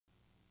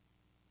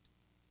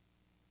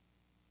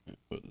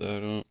Put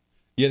that up.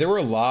 Yeah, there were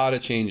a lot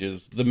of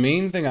changes. The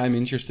main thing I'm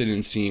interested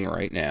in seeing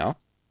right now.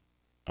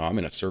 Oh, I'm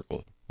in a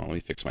circle. Oh, let me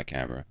fix my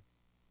camera.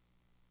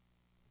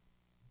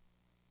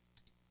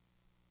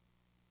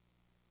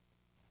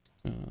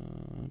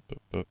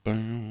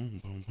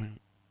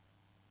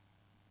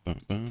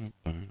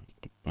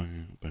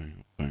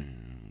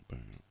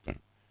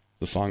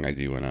 The song I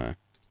do when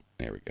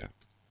there we go.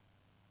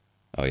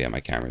 Oh yeah, my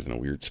camera's in a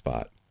weird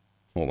spot.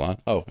 Hold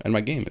on. Oh, and my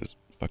game is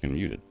fucking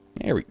muted.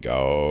 There we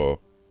go.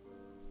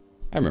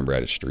 I remember how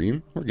to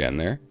stream. We're getting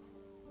there.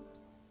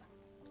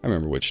 I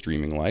remember what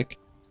streaming like.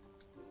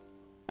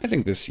 I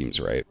think this seems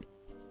right.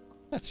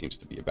 That seems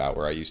to be about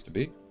where I used to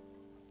be.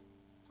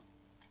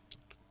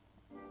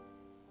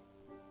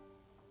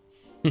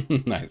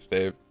 Nice,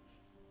 Dave.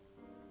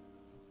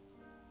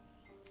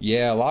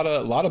 Yeah, a lot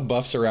of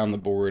buffs around the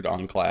board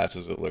on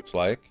classes, it looks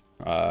like.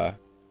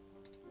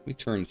 We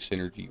turned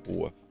synergy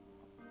off.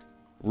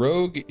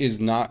 Rogue is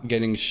not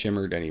getting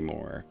shimmered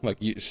anymore. Like,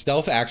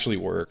 stealth actually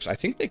works. I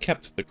think they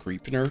kept the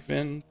creep nerf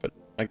in, but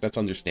like that's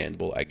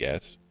understandable, I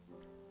guess.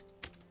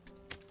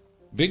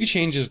 Big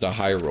changes to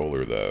high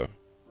roller though.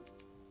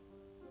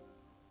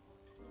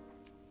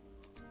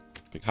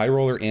 Like, high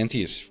roller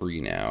anti is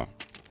free now.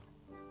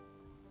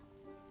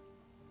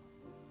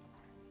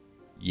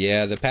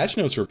 Yeah, the patch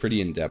notes were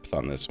pretty in depth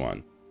on this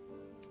one.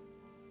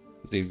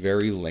 It's a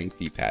very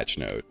lengthy patch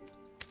note.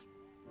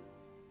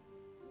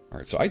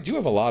 Alright, so I do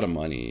have a lot of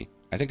money.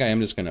 I think I am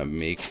just gonna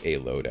make a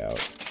loadout.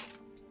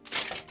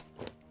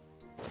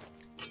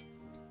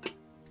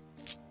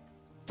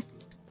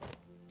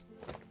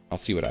 I'll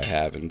see what I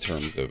have in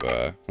terms of,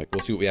 like, we'll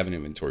see what we have in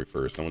inventory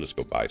first, then we'll just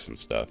go buy some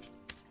stuff.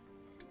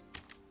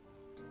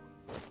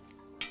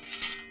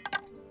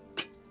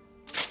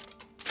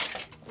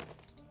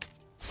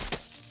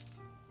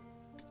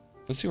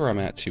 Let's see where I'm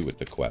at, too, with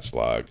the quest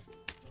log.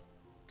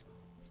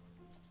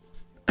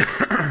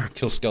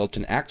 Kill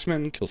Skeleton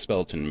Axeman, kill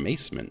Skeleton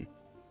Maceman.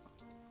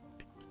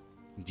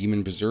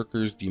 Demon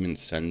Berserkers, Demon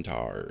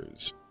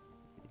Centaurs.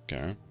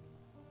 Okay.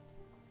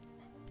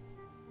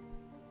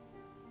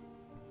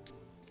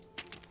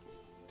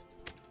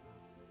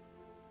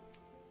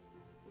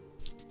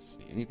 Let's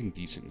see, anything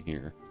decent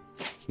here?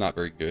 It's not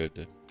very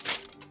good.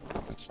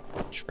 That's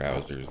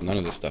trousers. None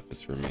of this stuff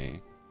is for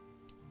me.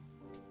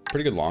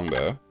 Pretty good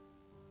longbow.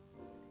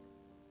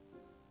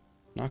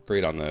 Not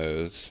great on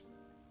those.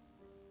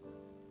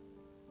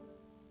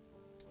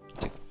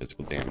 Take the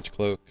physical damage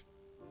cloak.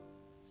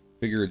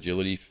 Figure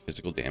agility,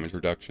 physical damage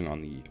reduction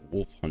on the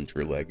wolf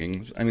hunter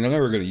leggings. I mean, I'm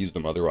never going to use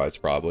them otherwise,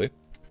 probably.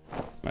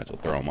 Might as well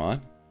throw them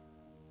on.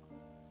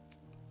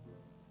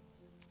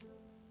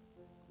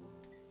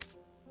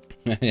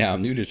 Yeah,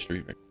 I'm new to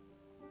streaming.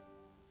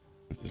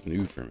 This is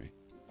new for me.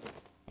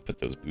 I'll put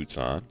those boots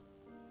on.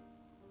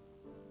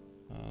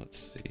 Let's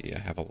see, I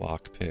have a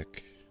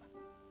lockpick.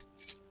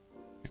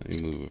 Let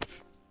me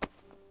move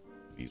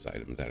these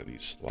items out of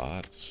these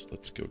slots.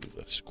 Let's go to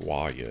the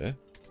squire.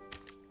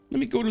 Let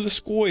me go to the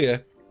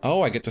squire.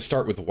 Oh, I get to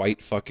start with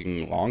white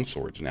fucking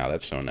longswords now.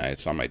 That's so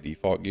nice on my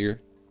default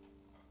gear.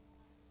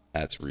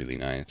 That's really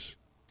nice.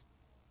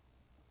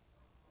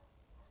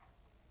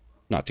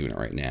 Not doing it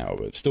right now,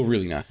 but it's still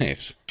really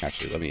nice.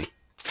 Actually, let me...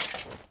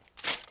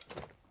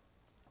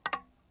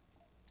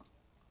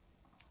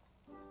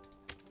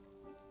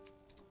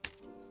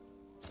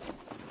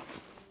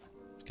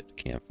 Let's get the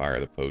campfire,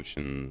 the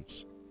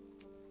potions.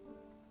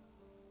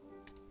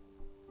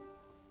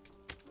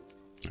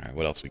 Alright,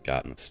 what else we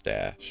got in the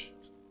stash?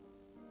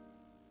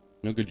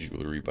 No good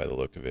jewelry by the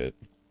look of it.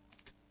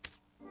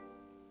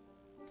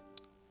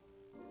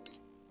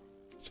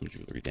 Some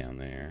jewelry down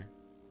there.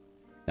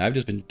 Now, I've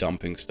just been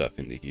dumping stuff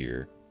into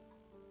here.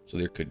 So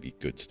there could be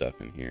good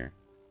stuff in here.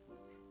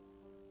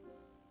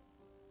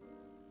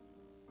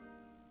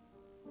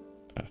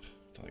 Ugh,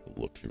 to like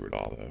look through it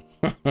all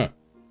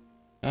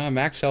though.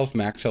 Max health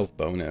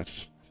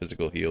bonus.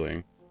 Physical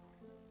healing.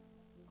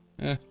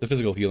 The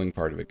physical healing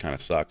part of it kind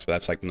of sucks, but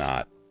that's like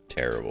not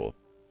terrible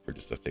for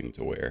just a thing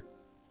to wear.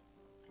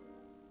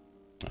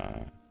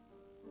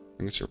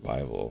 Ring of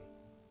survival.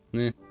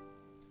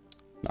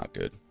 Not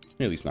good.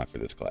 At least not for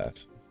this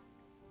class.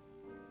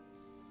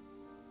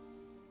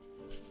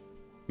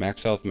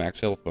 Max health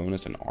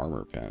bonus, and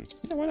armor pen.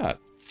 Yeah, why not?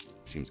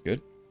 Seems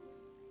good.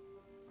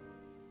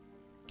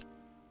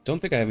 Don't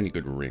think I have any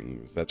good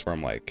rings. That's where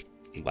I'm like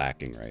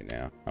lacking right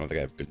now. I don't think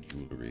I have good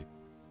jewelry.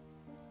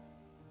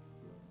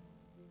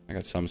 I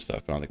got some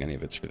stuff, but I don't think any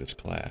of it's for this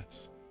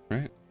class,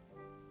 right?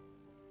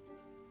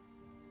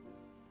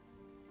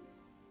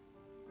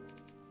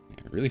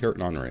 Yeah, really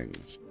hurting on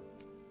rings.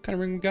 What kind of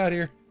ring we got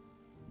here?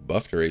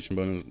 Buff duration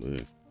bonus.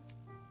 Ugh.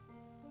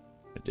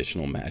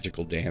 Additional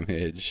magical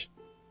damage.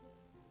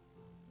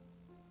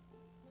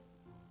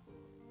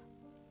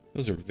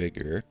 Those are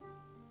vigor.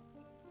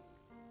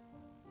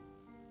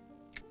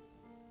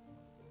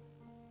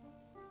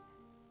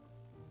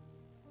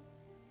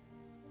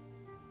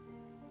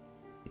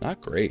 Not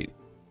great.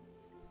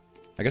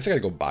 I guess I gotta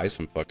go buy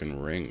some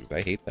fucking rings.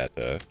 I hate that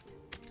though.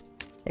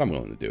 But I'm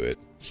willing to do it.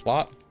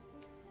 Slot.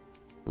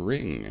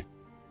 Ring.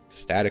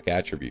 Static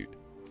attribute.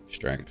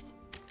 Strength.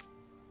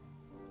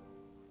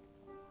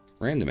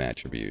 Random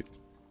attribute.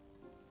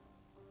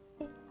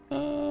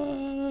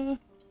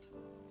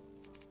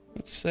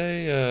 Let's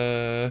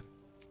say,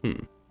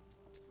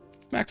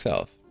 max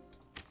health.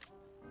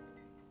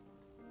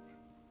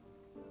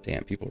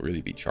 Damn, people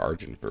really be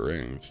charging for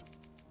rings.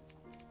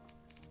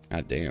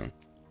 God damn.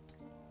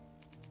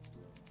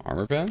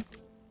 Armor pen?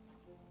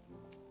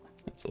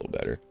 That's a little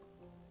better.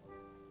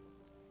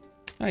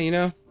 Oh, you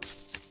know,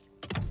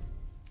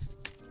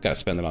 gotta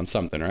spend it on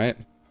something, right?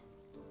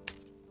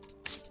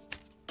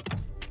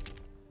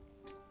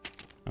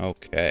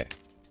 Okay.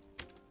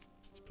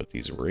 Let's put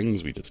these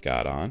rings we just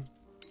got on.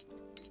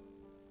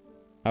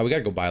 We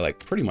gotta go buy,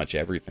 like, pretty much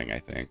everything, I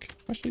think.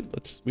 Actually,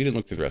 we didn't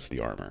look through the rest of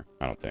the armor,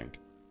 I don't think.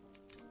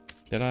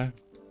 Did I?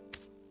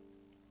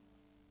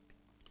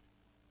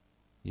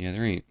 Yeah,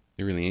 there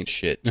really ain't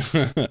shit.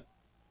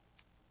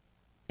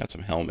 Got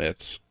some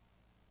helmets.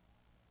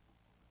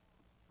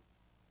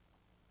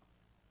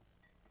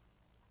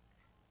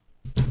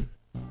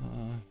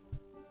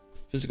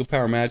 Physical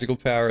power, magical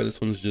power. This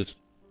one's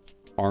just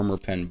armor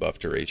pen buff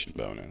duration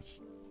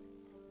bonus.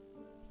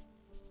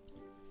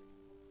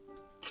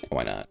 Yeah,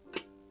 why not?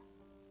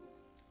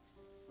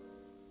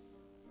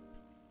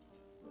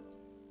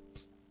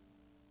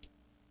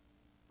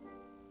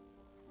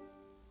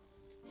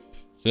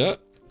 Yeah.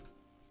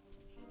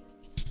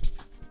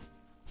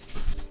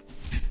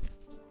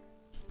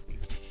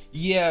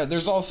 Yeah,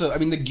 there's also, I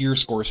mean, the gear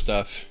score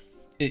stuff.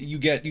 You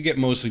get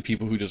mostly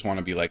people who just want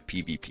to be like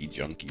PvP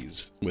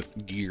junkies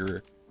with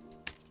gear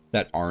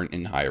that aren't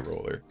in High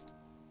Roller.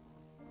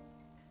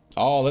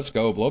 Oh, let's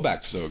go.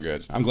 Blowback's so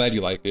good. I'm glad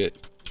you like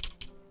it.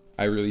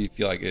 I really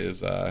feel like it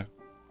is,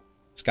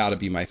 it's gotta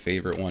be my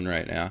favorite one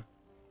right now.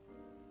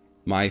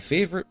 My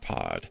favorite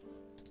pod.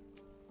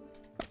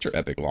 Not your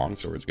epic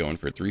longsword's going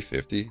for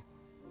 350.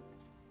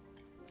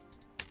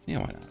 Yeah,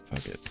 why not?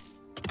 Fuck it.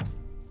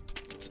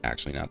 It's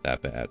actually not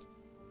that bad.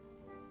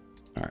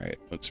 Alright,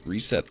 let's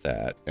reset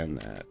that and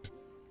that.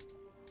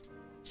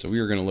 So we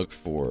are going to look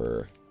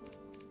for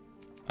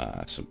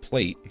some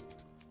plate.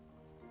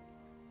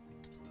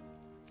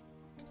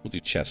 We'll do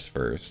chest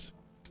first.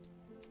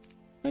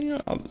 And, you know,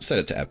 I'll set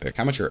it to epic.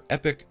 How much are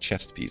epic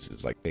chest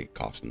pieces? Like, they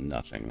cost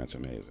nothing. That's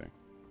amazing.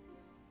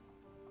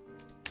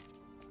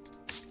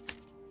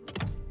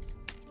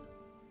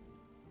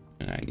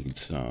 And I need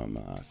some...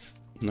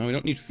 no, we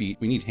don't need feet.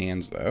 We need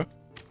hands, though.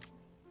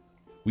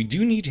 We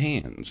do need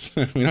hands.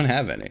 We don't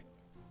have any.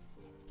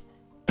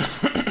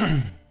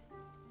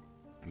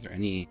 Are there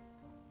any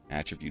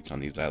attributes on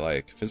these I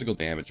like? Physical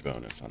damage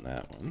bonus on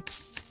that one.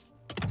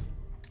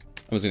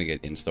 I was gonna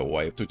get insta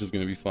wiped, which is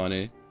gonna be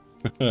funny.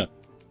 I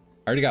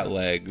already got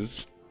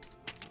legs.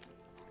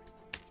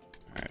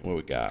 Alright, what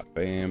we got?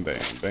 Bam, bam,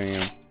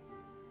 bam.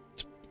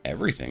 It's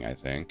everything, I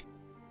think.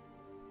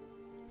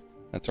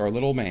 That's our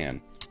little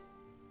man.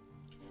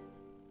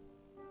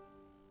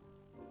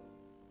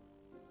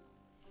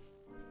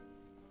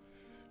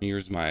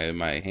 Here's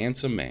my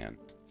handsome man.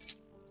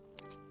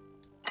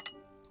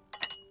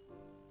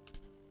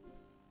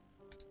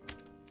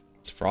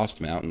 It's Frost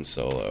Mountain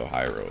solo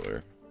High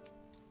Roller.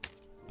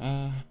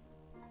 I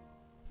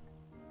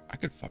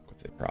could fuck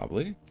with it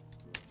probably.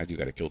 I do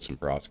gotta kill some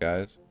frost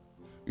guys.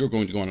 You're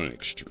going to go on an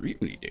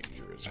extremely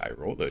dangerous High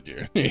Roller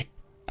journey.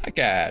 Hi,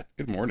 Cat.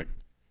 Good morning.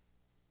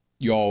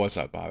 Yo, what's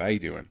up, Bob? How you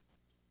doing?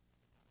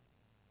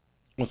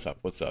 What's up?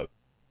 What's up?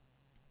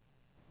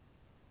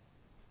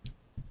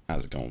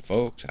 How's it going,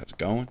 folks? How's it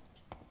going?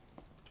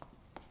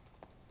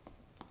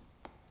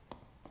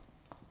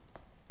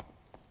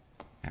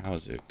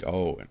 How's it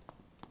going?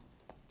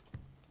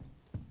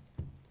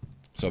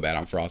 So bad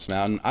on Frost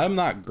Mountain. I'm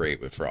not great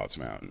with Frost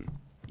Mountain.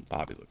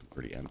 Bobby looking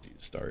pretty empty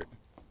to start.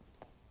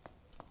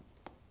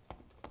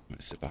 I'm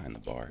gonna sit behind the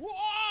bar.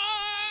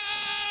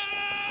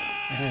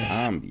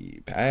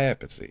 Zombie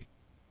papacy.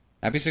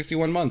 Happy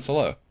 61 months.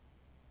 Hello.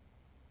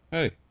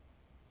 Hey.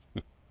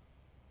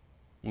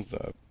 What's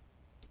up?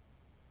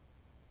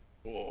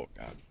 Oh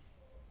god.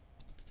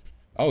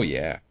 Oh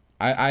yeah.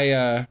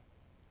 I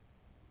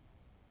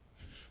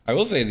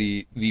will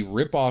say the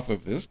rip-off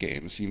of this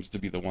game seems to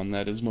be the one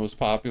that is most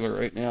popular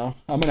right now.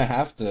 I'm gonna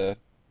have to,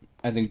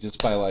 I think,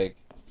 just by like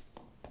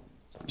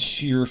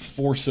sheer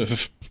force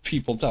of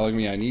people telling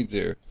me I need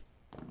to,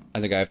 I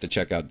think I have to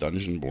check out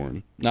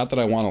Dungeonborn. Not that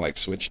I want to like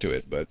switch to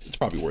it, but it's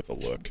probably worth a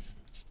look.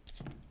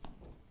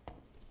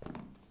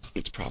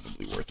 It's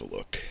probably worth a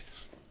look.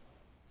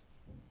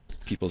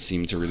 People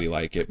seem to really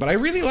like it, but I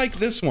really like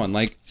this one.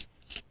 Like,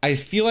 I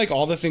feel like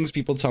all the things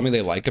people tell me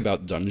they like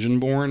about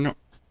Dungeonborn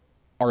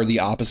are the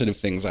opposite of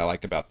things I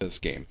like about this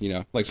game, you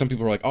know? Like, some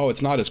people are like, oh,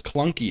 it's not as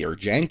clunky or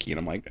janky, and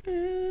I'm like,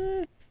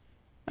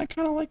 I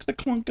kind of like the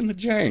clunk and the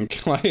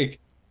jank. Like,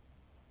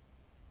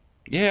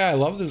 yeah, I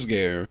love this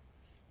game.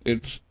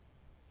 It's,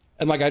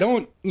 and like, I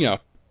don't, you know,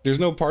 there's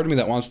no part of me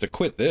that wants to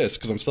quit this,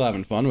 because I'm still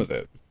having fun with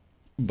it.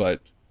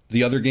 But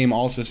the other game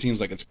also seems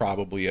like it's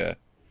probably a,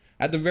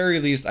 at the very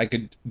least, I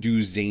could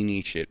do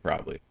zany shit,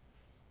 probably.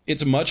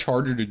 It's much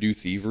harder to do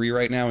thievery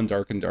right now in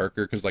Dark and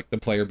Darker because like the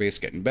player base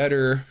getting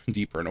better,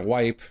 deeper in a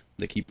wipe.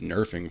 They keep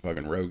nerfing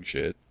fucking rogue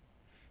shit.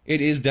 It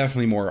is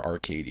definitely more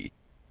arcadey.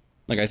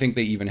 Like I think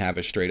they even have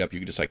a straight up you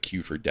can just like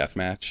queue for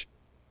deathmatch.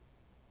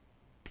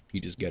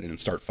 You just get in and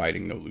start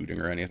fighting, no looting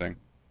or anything.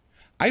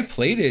 I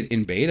played it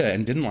in beta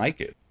and didn't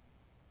like it.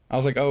 I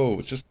was like, oh,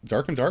 it's just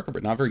Dark and Darker,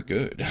 but not very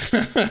good.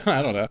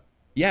 I don't know.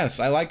 Yes,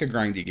 I like a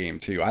grindy game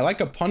too. I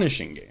like a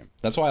punishing game.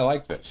 That's why I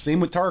like this. Same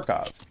with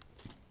Tarkov.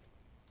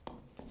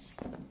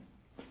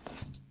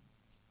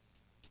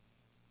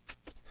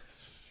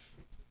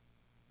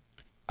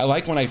 I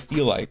like when I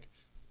feel like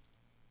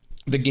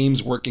the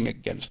game's working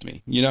against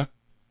me, you know?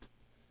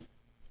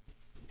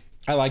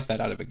 I like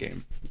that out of a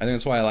game. I think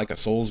that's why I like a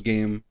Souls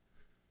game.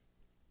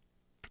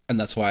 And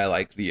that's why I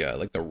like the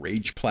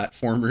rage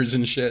platformers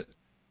and shit.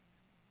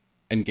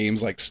 And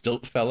games like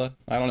Stilt Fella.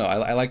 I don't know.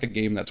 I like a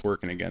game that's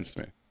working against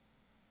me.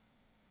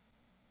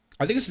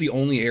 I think it's the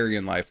only area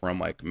in life where I'm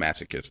like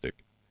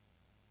masochistic.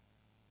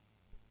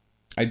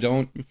 I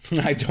don't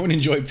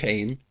enjoy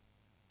pain.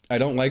 I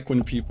don't like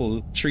when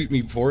people treat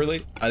me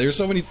poorly. There's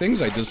so many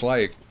things I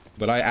dislike,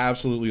 but I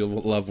absolutely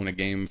love when a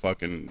game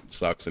fucking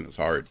sucks and it's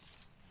hard.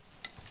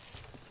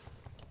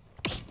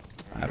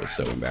 That was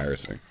so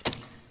embarrassing.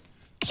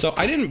 So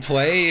I didn't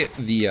play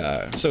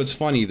the, so it's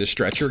funny, the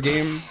stretcher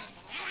game.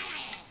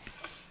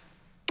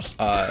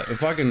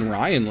 Fucking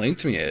Ryan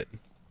linked me it,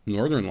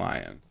 Northern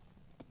Lion.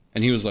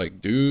 And he was like,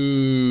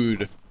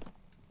 dude,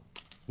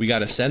 we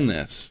gotta send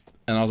this.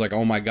 And I was like,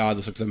 oh my god,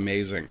 this looks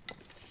amazing.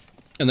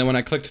 And then when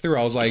I clicked through,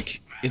 I was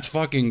like, it's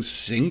fucking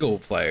single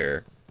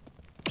player.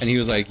 And he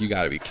was like, you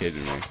gotta be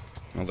kidding me. And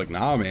I was like,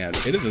 nah, man,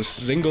 it is a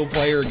single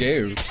player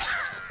game.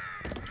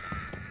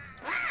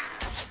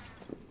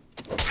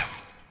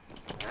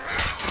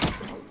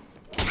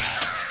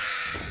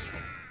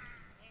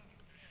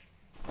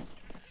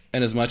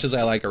 And as much as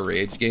I like a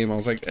rage game, I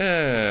was like,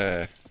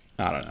 I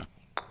don't know.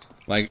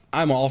 Like,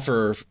 I'm all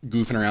for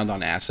goofing around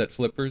on asset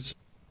flippers.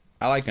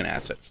 I like an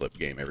asset flip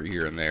game every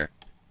here and there.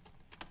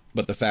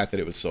 But the fact that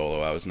it was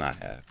solo, I was not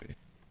happy.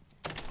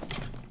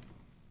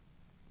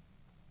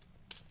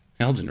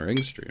 Elden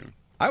Ring stream.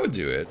 I would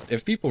do it.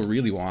 If people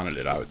really wanted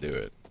it, I would do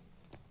it.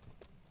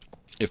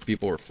 If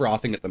people were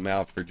frothing at the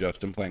mouth for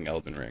Justin playing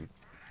Elden Ring,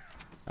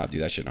 I'll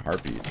do that shit in a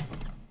heartbeat.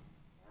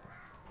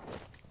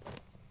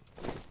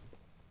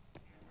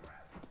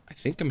 I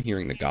think I'm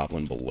hearing the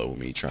goblin below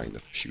me trying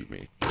to shoot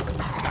me.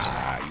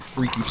 Ah, you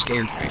freak, you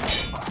scared me.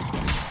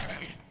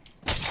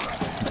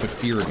 You put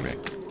fear in me.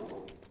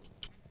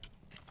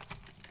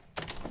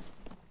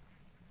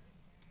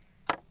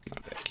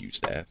 Not that Q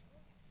staff.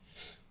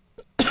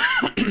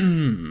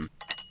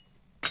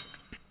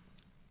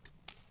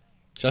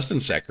 Justin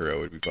Sekiro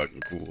would be fucking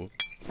cool.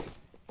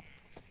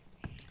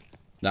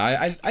 No,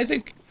 I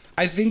think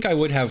I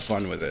would have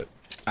fun with it.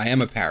 I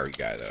am a parry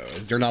guy though.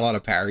 Is there not a lot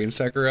of parry in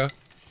Sekiro?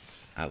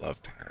 I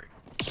love parry.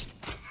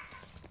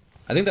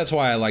 I think that's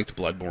why I liked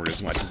Bloodborne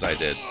as much as I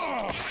did.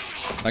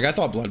 Like, I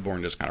thought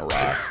Bloodborne just kind of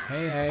rocked.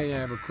 Hey, I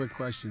have a quick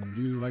question.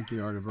 Do you like the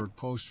Art of Earth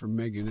post from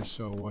Megan? If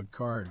so, what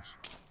cards?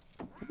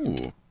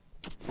 Ooh.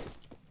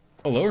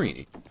 Hello,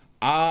 Rini.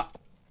 I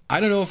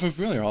don't know if I'm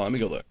familiar. Let me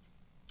go look.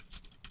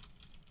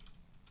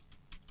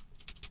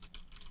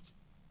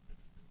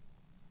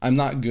 I'm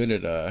not good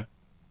at,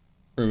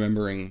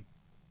 remembering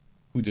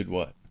who did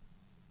what.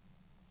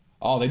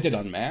 Oh, they did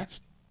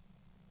Unmasked?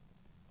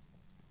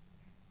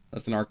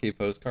 That's an Arcade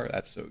Post card?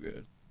 That's so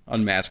good.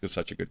 Unmask is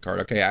such a good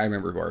card. Okay, I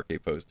remember who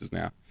Arcade Post is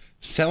now.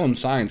 Selling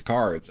signed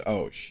cards.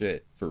 Oh,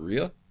 shit. For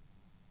real?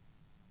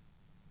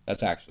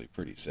 That's actually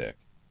pretty sick.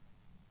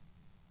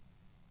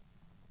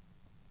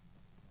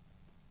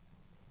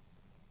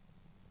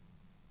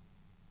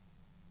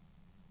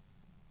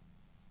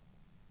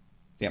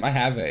 Damn, I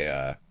have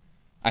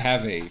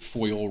a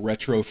foil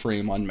retro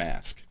frame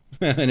Unmask.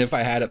 And if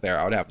I had it there,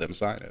 I would have them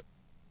sign it.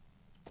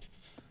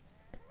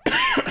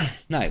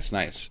 Nice,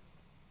 nice.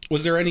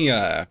 Was there any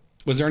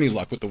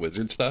luck with the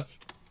wizard stuff?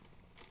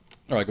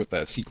 Or like with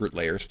the secret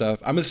layer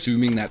stuff? I'm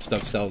assuming that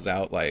stuff sells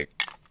out like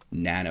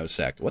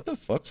nanosecond. What the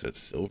fuck's a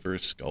silver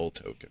skull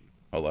token?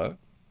 Hello?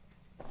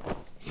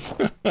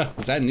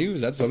 Is that new?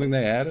 Is that something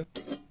they added?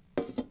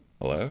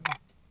 Hello?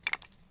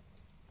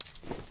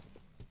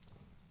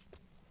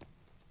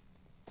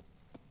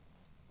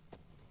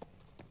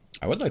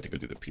 I would like to go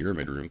do the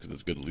pyramid room because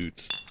it's good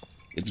loots.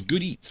 It's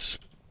good eats.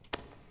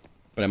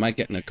 But I might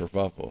get in a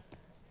kerfuffle.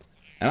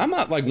 And I'm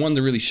not like one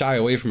to really shy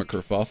away from a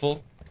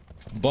kerfuffle,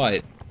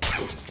 but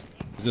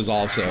this is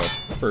also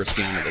the first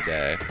game of the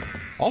day.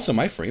 Also,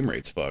 my frame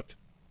rate's fucked.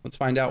 Let's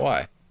find out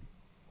why.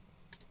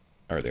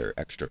 Are there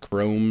extra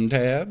Chrome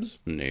tabs?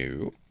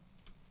 No.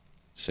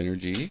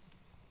 Synergy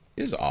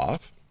is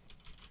off.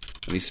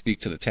 Let me speak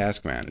to the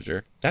task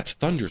manager. That's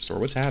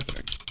Thunderstorm. What's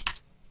happening?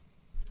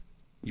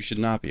 You should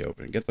not be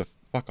opening. Get the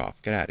fuck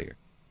off. Get out of here.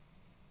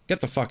 Get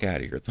the fuck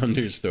out of here,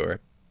 Thunderstorm.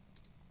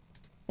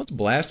 What's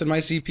blasting my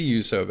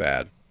CPU so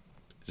bad?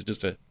 Is it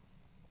just a...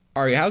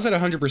 Alright, how's that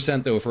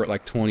 100% though if we're at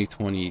like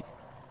 2020?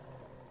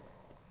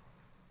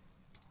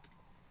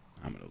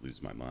 I'm gonna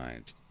lose my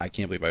mind. I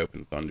can't believe I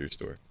opened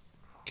Thunderstore.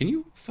 Can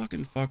you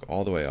fucking fuck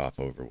all the way off,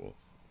 Overwolf?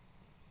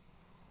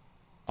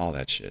 All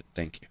that shit.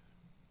 Thank you.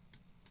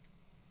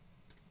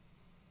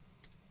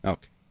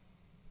 Okay.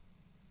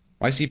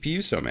 Why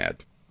CPU so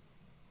mad?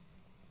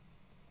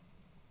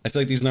 I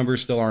feel like these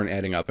numbers still aren't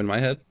adding up in my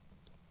head.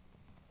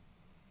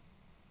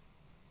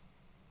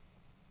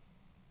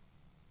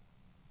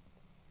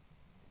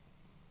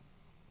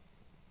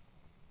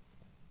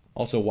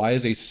 Also, why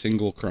is a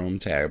single Chrome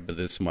tab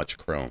this much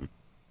Chrome?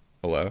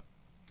 Hello?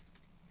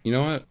 You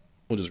know what?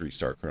 We'll just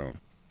restart Chrome.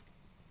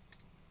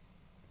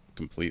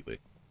 Completely.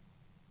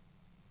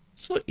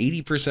 Still at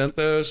 80%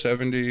 though,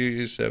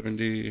 70,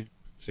 70,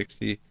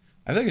 60.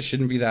 I think it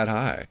shouldn't be that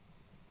high.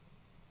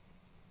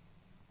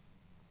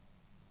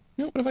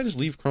 You know, what if I just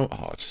leave Chrome?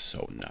 Oh, it's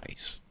so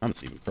nice. I'm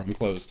just leaving Chrome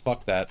closed.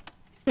 Fuck that.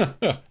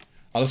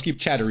 I'll just keep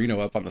Chatterino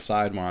up on the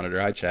side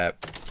monitor. Hi, chat.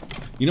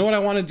 You know what I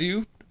want to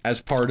do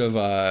as part of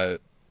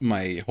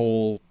my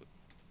whole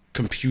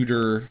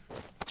computer,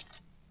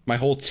 my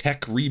whole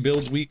tech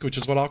rebuild week, which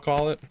is what I'll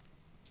call it.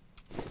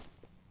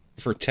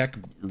 For tech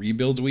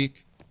rebuild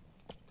week,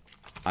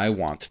 I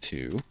want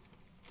to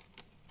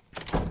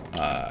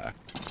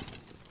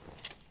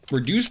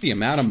reduce the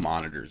amount of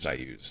monitors I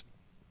use.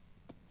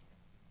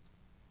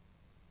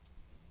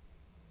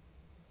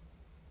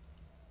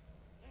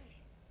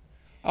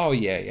 Oh,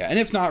 yeah, yeah. And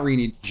if not,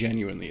 Rini,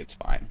 genuinely, it's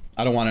fine.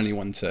 I don't want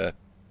anyone to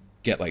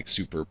get, like,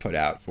 super put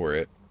out for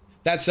it.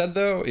 That said,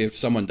 though, if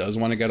someone does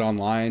want to get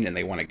online and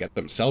they want to get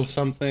themselves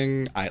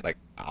something,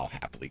 I'll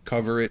happily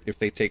cover it if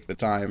they take the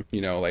time. You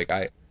know, like,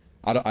 I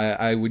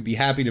would be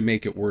happy to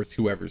make it worth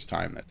whoever's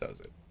time that does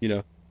it, you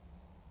know?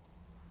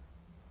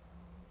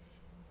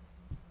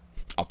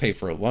 I'll pay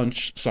for a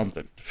lunch,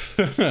 something.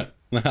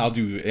 I'll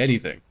do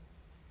anything.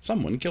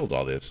 Someone killed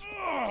all this.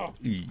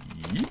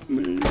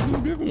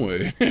 Different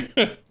way.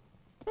 I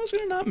was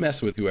gonna not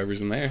mess with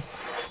whoever's in there.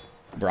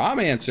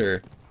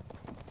 Brahmancer.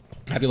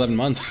 Happy 11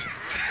 months.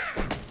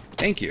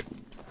 Thank you.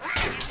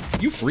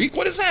 You freak?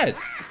 What is that?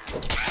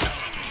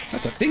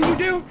 That's a thing you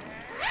do?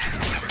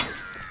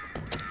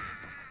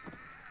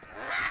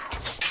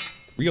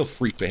 Real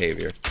freak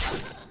behavior.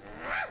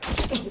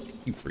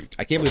 You freak.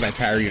 I can't believe I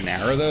parried an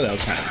arrow, though. That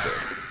was kind of sick.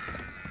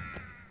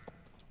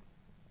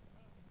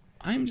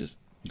 I'm just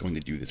going to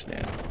do this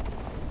now.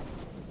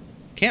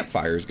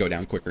 Campfires go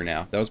down quicker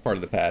now. That was part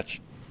of the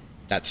patch.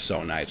 That's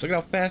so nice. Look at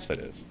how fast that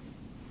is.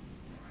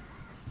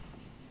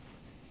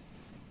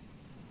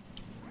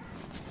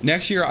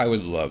 Next year, I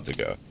would love to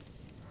go.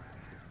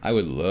 I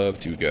would love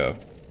to go.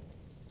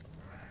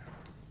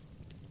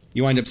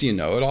 You wind up seeing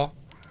No at all?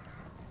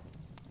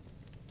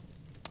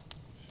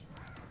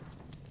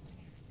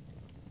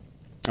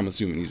 I'm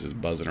assuming he's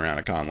just buzzing around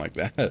a con like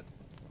that.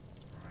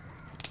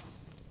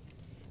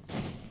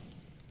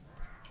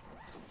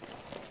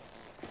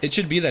 It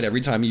should be that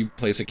every time you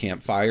place a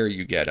campfire,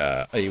 you get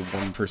a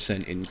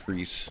 1%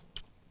 increase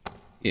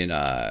in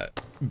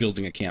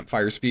building a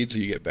campfire speed, so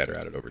you get better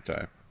at it over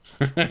time.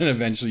 And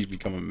eventually you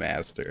become a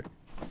master.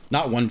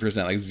 Not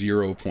 1%, like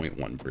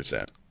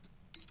 0.1%.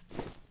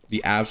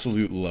 The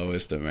absolute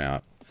lowest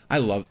amount. I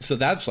love, so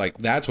that's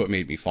what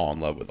made me fall in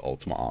love with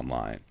Ultima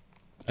Online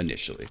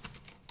initially.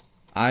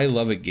 I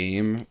love a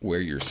game where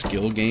your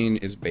skill gain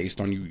is based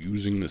on you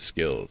using the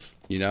skills,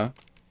 you know?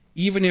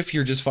 Even if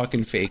you're just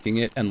fucking faking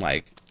it and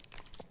like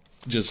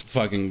just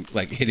fucking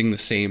like hitting the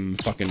same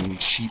fucking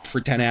sheet for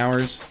 10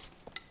 hours,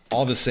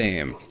 all the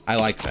same. I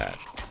like that.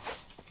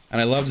 And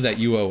I loved that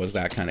UO was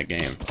that kind of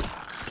game.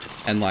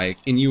 And like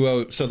in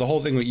UO, so the whole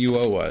thing with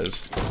UO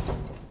was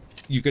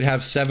you could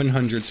have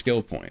 700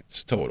 skill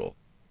points total.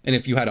 And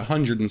if you had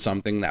 100 and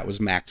something, that was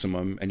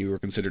maximum, and you were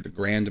considered a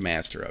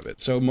grandmaster of it.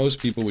 So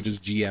most people would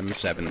just GM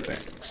 7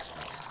 things.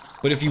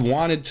 But if you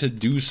wanted to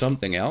do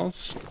something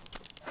else,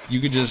 you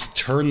could just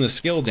turn the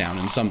skill down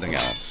in something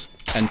else,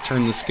 and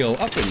turn the skill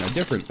up in a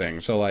different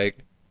thing. So like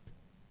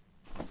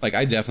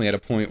I definitely had a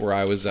point where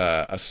I was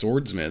a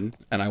swordsman,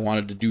 and I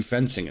wanted to do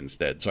fencing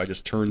instead. So I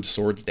just turned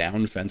swords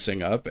down,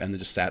 fencing up, and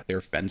just sat there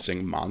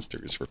fencing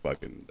monsters for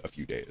fucking a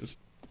few days.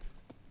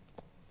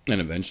 And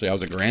eventually I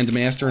was a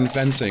grandmaster in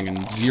fencing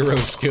and 0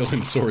 skill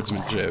in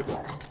swordsmanship.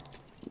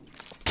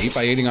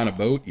 8x8ing on a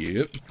boat,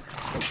 yep.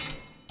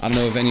 I don't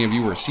know if any of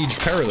you were Siege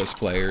Perilous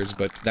players,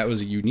 but that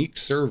was a unique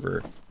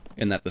server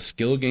in that the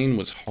skill gain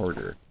was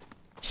harder.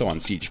 So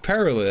on Siege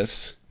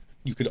Perilous,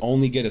 you could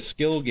only get a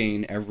skill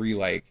gain every,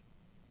 like,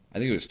 I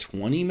think it was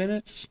 20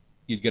 minutes.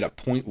 You'd get a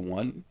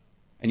 0.1.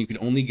 And you could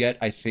only get,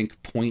 I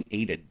think,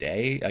 0.8 a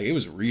day. Like, it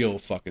was real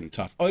fucking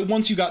tough. Oh,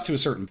 once you got to a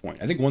certain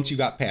point. I think once you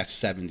got past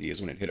 70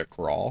 is when it hit a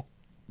crawl.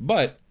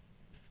 But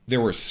there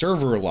were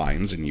server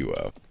lines in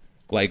UO.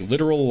 Like,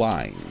 literal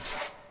lines.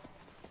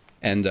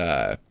 And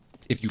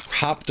if you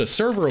hopped a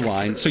server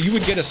line... So you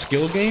would get a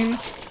skill gain,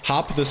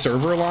 hop the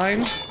server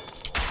line,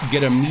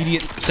 get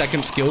immediate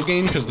second skill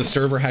gain because the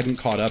server hadn't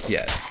caught up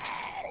yet.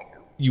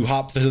 You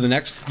hop to the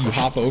next... You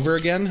hop over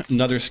again,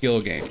 another skill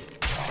gain.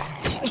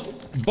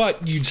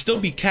 But you'd still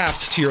be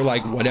capped to your,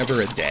 like,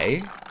 whatever a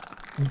day.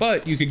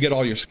 But you could get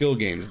all your skill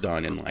gains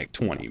done in like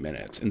 20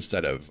 minutes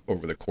instead of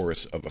over the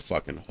course of a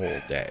fucking whole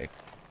day.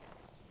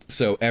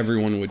 So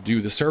everyone would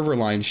do the server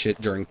line shit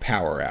during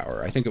power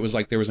hour. I think it was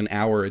like there was an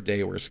hour a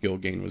day where skill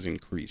gain was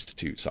increased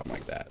to something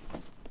like that.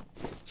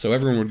 So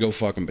everyone would go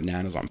fucking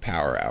bananas on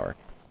power hour.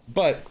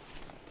 But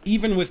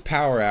even with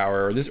power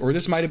hour, or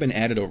this might have been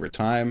added over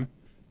time,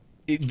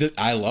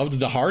 I loved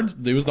the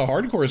it was the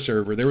hardcore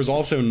server. There was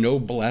also no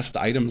blessed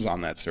items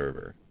on that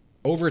server.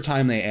 Over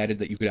time they added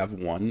that you could have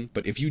one,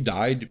 but if you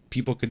died,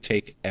 people could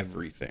take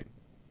everything.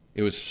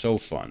 It was so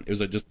fun. It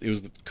was it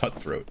was the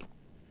cutthroat.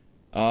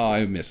 Oh,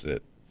 I miss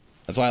it.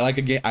 That's why I like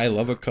a game. I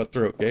love a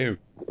cutthroat game.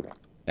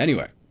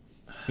 Anyway,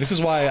 this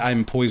is why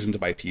I'm poisoned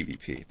by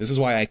PvP. This is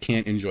why I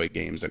can't enjoy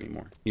games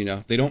anymore. You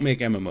know, they don't make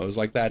MMOs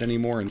like that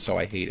anymore, and so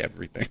I hate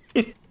everything.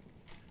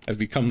 I've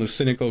become the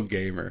cynical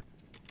gamer.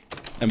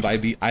 And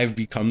by I've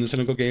become the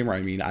cynical gamer,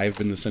 I mean I've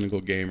been the cynical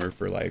gamer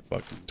for like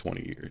fucking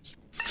 20 years.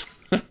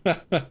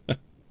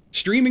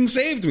 Streaming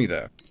saved me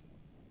though.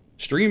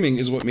 Streaming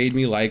is what made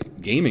me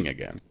like gaming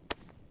again.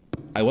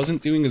 I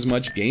wasn't doing as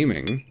much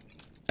gaming,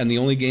 and the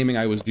only gaming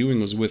I was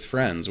doing was with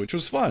friends, which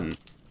was fun.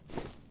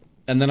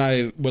 And then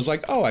I was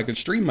like, oh, I could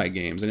stream my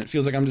games, and it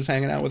feels like I'm just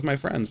hanging out with my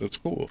friends. That's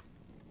cool.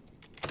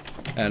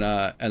 And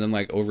then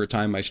like over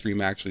time, my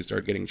stream actually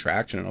started getting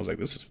traction, and I was like,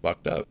 this is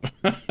fucked up.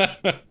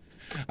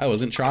 I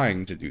wasn't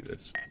trying to do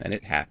this, and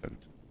it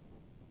happened.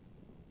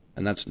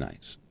 And that's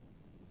nice.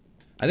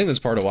 I think that's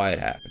part of why it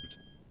happened.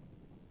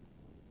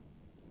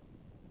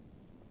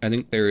 I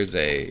think there is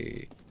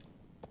I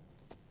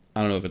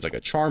don't know if it's like a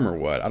charm or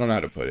what. I don't know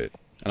how to put it.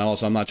 And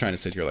also, I'm not trying to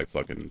sit here like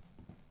fucking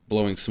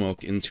blowing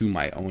smoke into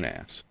my own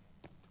ass.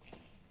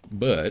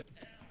 But,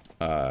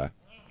 I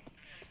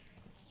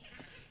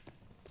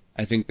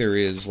think there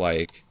is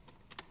like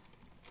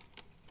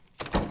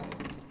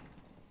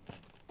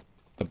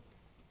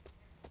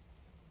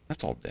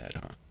that's all dead,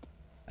 huh?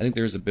 I think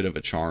there's a bit of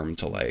a charm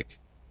to like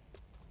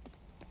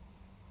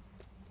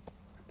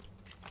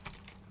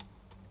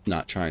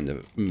not trying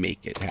to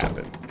make it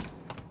happen.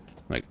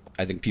 Like,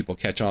 I think people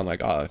catch on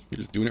like, oh, you're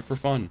just doing it for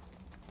fun.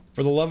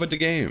 For the love of the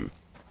game.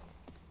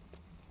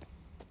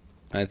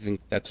 I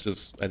think that's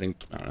just, I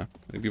don't know.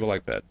 I think people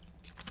like that.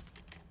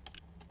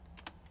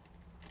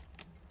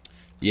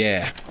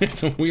 Yeah,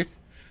 it's a weird,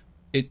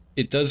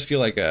 it does feel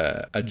like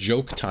a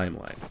joke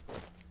timeline.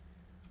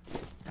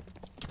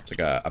 It's like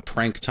a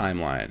prank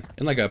timeline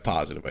in like a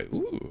positive way.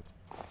 Ooh.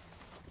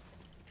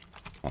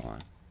 Hold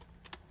on.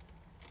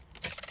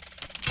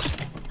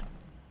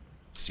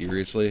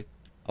 Seriously?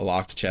 A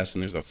locked chest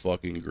and there's a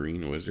fucking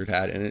green wizard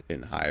hat in it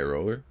in high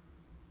roller?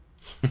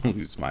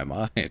 Lose my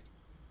mind. What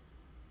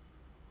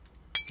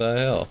the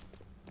hell?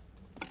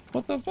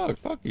 What the fuck?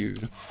 Fuck you.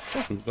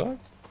 Justin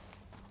sucks.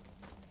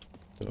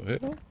 The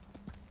hell?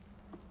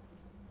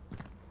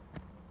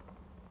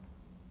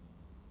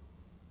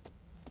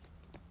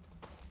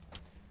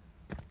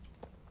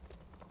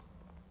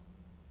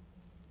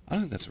 I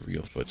don't think that's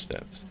real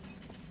footsteps.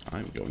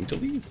 I'm going to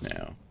leave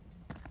now.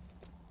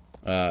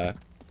 What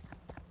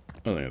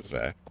was I gonna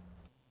say?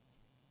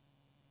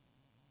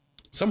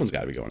 Someone's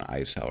gotta be going to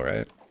ice hell,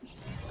 right?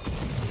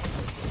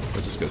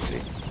 Let's just go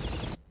see.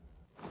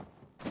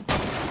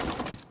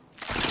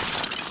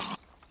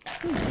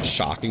 A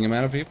shocking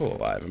amount of people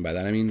alive, and by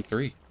that I mean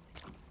 3.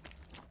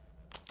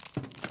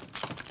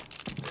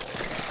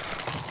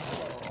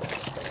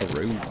 A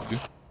rogue.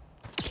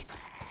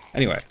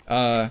 Anyway,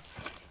 oh,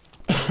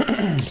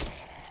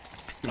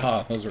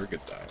 those were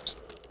good times.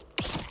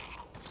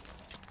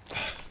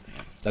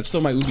 That's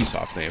still my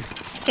Ubisoft name.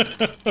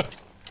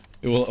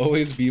 It will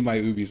always be my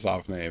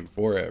Ubisoft name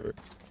forever.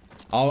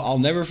 I'll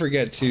never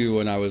forget too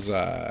when I was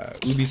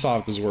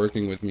Ubisoft was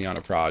working with me on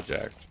a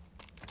project.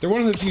 They're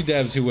one of the few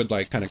devs who would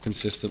like kind of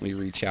consistently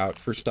reach out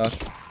for stuff,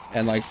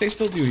 and like they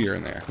still do here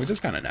and there, which is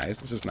kind of nice.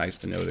 It's just nice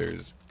to know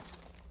there's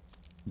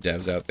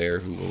devs out there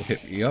who will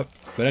hit me up.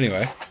 But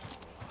anyway,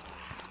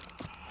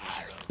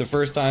 the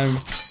first time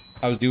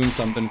I was doing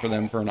something for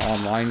them for an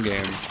online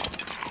game,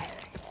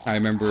 I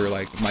remember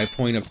like my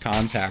point of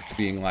contact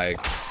being like,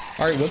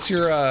 all right,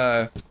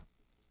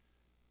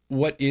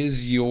 what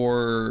is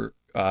your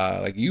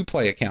like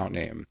Uplay account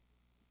name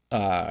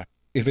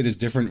if it is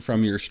different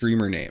from your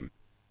streamer name?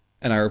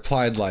 And I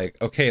replied like,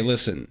 okay,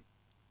 listen,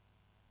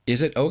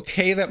 is it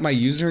okay that my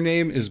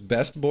username is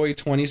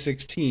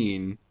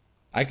bestboy2016?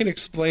 I can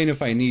explain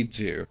if I need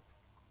to.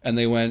 And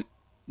they went,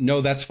 no,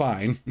 that's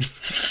fine.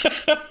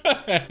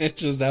 And it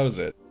just, that was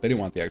it. They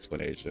didn't want the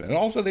explanation. And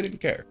also they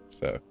didn't care,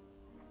 so.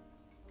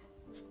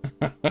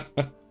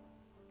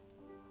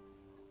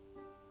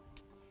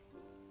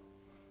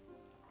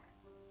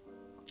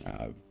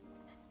 Yeah,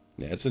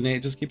 it's a name,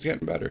 it just keeps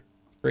getting better.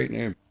 Great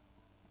name.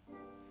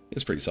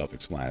 It's pretty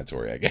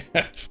self-explanatory, I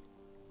guess.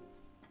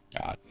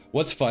 God.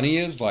 What's funny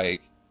is,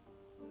 like,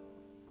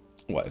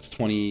 what, it's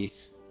 20...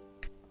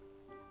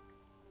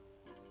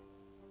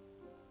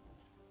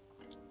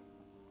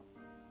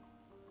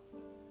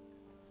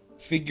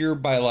 Figure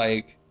by,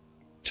 like,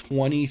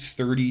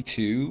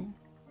 2032,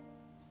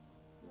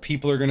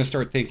 people are gonna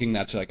start thinking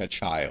that's, like, a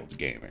child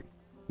gaming,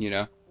 you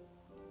know?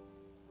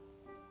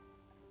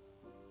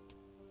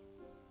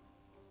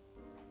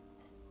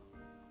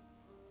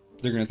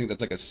 they're gonna think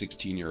that's like a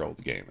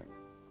 16-year-old gaming.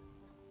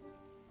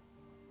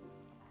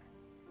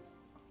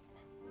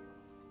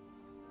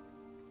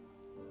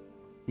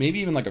 Maybe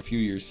even like a few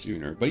years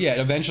sooner. But yeah,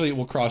 eventually it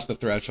will cross the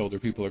threshold where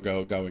people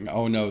are going,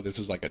 oh no, this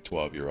is like a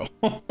 12-year-old.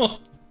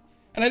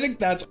 And I think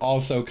that's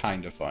also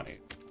kind of funny.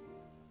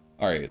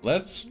 All right,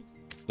 let's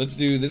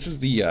do, this is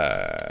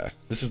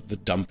the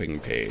dumping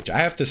page. I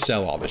have to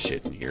sell all the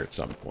shit in here at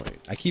some point.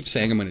 I keep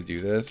saying I'm gonna do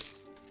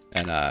this,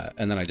 and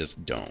then I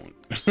just don't.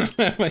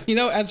 But, you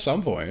know, at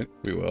some point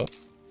we will.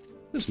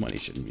 This money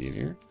shouldn't be in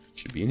here. It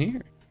should be in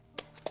here.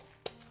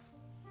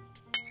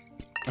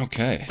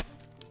 Okay.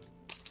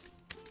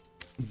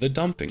 The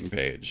dumping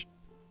page.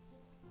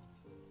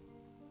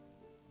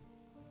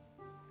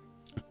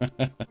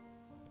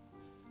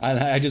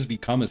 I just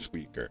become a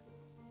squeaker.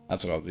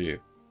 That's what I'll do.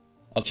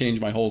 I'll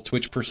change my whole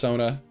Twitch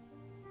persona.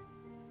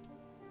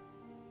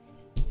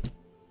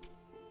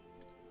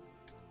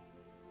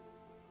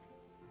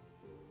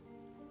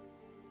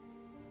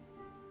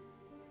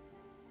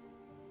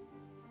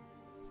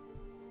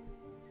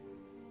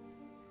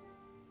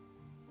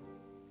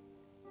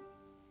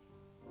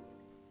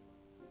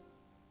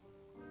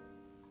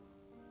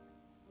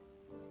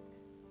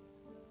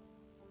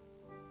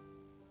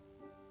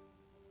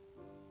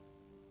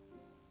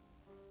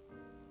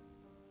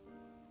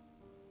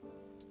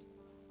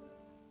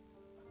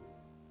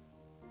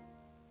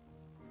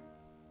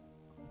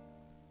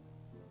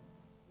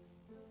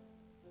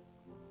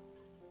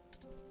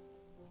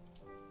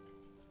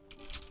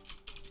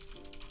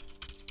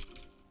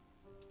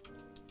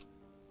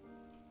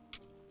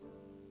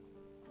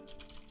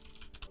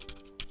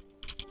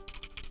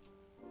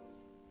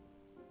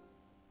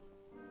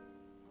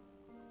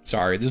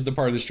 Sorry, this is the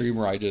part of the stream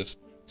where I just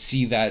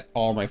see that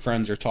all my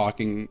friends are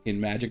talking in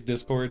Magic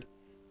Discord,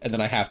 and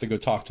then I have to go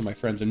talk to my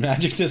friends in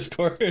Magic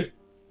Discord.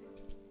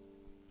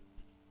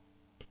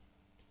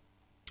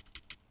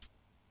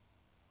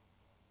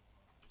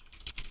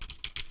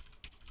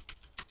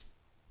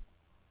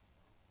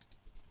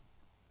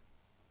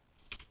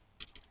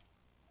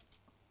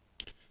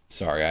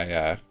 Sorry,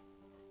 I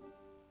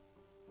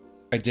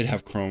did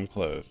have Chrome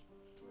closed.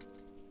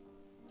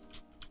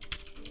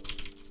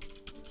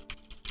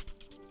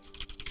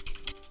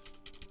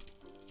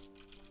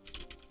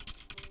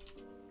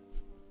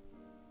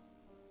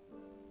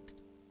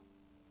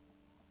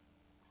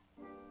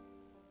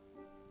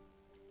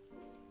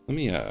 Let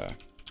me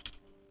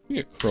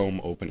get Chrome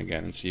open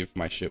again and see if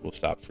my shit will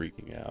stop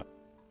freaking out.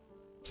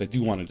 Because I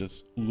do want to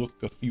just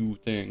look a few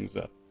things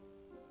up.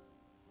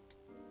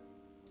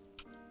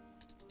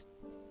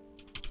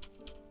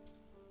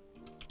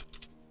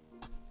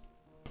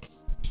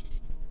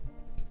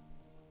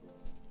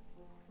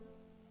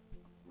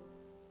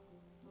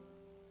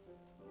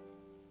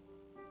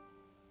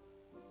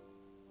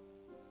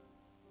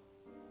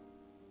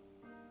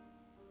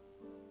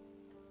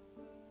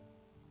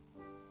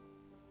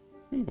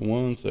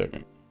 One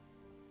second.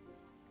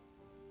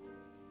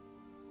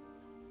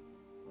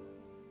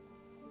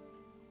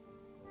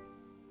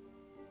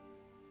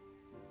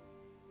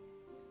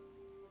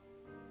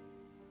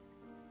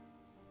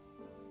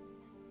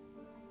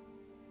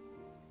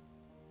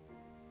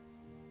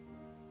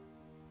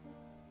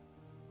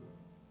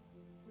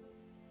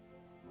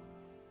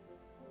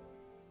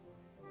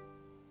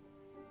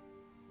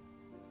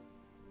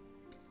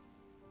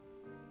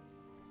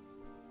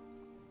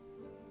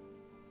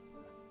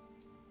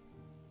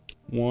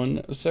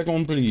 One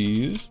second,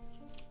 please.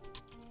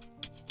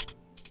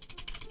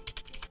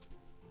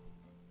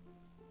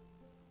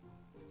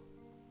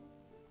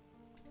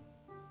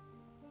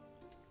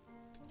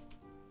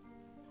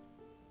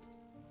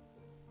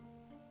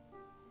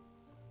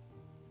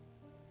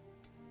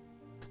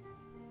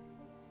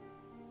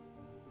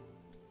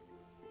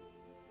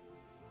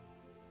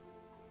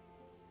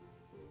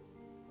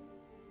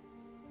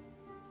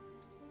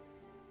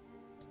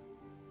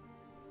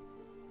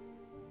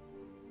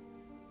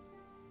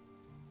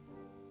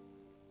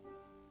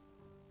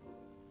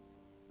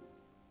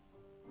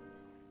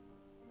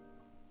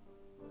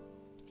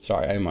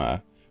 Sorry, I'm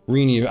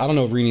Rini. I don't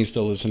know if Rini's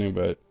still listening,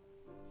 but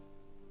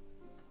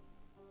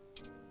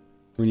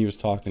Rini was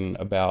talking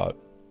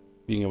about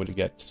being able to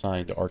get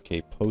signed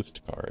RK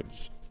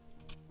postcards.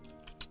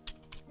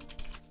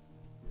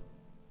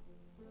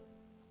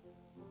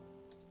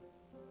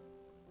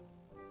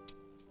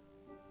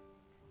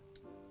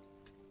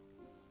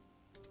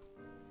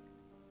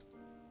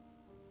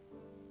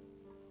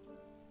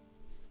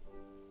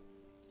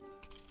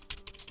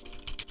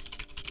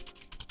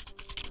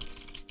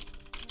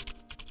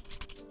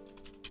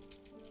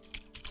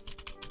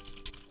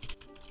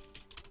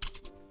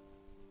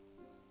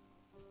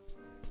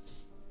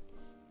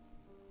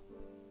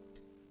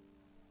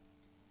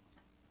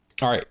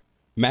 All right,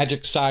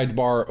 magic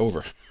sidebar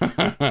over.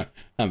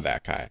 I'm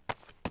back. Hi.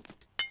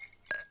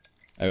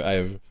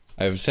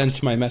 I've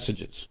sent my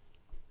messages.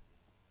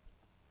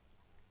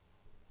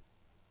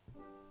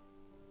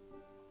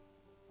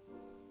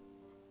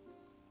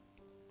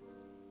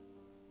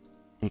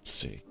 Let's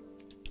see.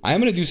 I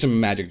am gonna do some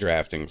magic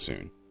drafting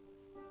soon.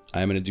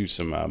 I'm gonna do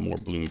some more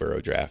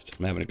Bloomburrow draft.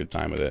 I'm having a good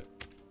time with it.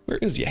 Where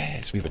is,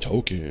 yes, we have a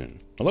token.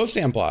 Hello,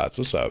 Sandplots,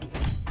 what's up?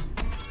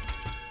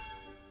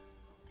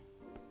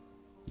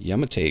 Yeah, I'm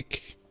gonna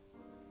take,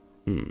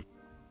 I'm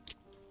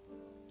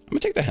gonna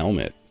take the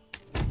helmet.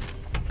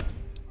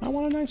 I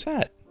want a nice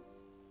hat.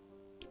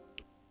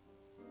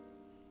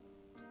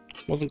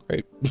 Wasn't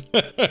great.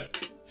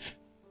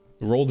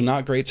 Rolled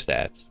not great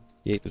stats.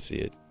 You hate to see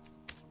it.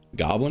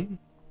 Goblin?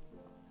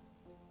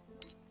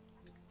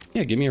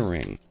 Yeah, give me a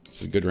ring.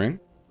 It's a good ring.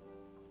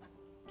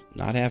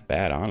 Not half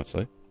bad,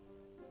 honestly.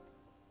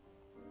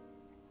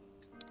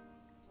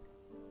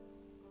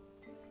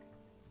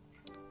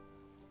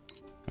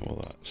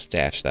 We'll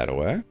stash that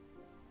away.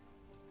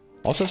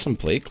 Also some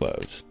plate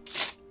clothes.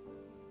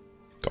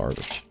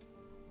 Garbage.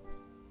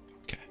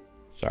 Okay.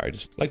 Sorry,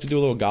 just like to do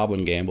a little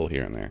goblin gamble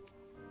here and there.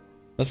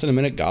 Less than a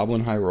minute,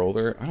 goblin high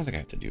roller. I don't think I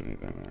have to do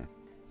anything there.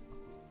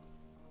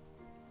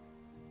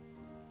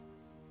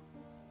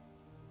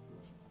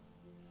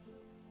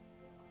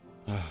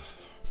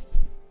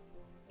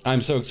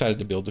 I'm so excited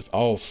to build.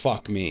 Oh,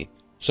 fuck me.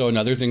 So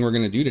another thing we're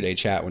going to do today,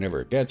 chat, whenever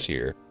it gets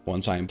here,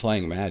 once I'm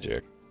playing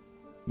Magic,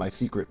 my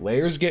secret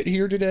layers get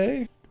here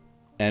today,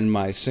 and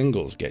my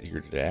singles get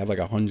here today. I have like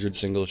 100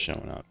 singles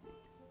showing up.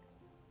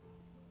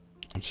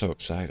 I'm so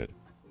excited.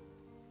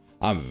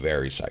 I'm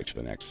very psyched for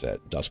the next set.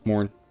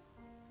 Duskmorn.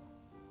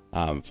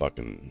 I'm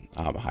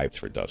hyped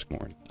for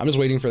Duskmorn. I'm just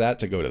waiting for that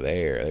to go to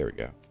there. There we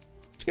go.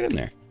 Let's get in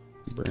there.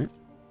 Burnt.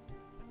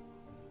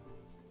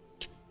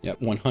 Yep,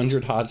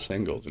 100 hot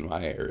singles in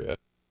my area.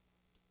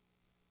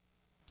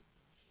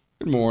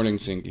 Good morning,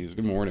 Sinkies.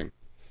 Good morning.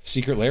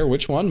 Secret lair,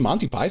 which one?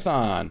 Monty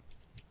Python.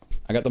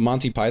 I got the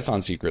Monty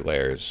Python secret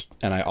layers,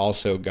 and I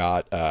also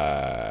got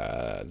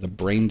the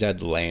Brain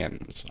Dead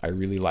lands. I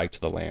really liked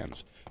the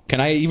lands.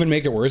 Can I even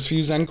make it worse for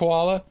you, Zen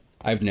Koala?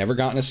 I've never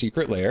gotten a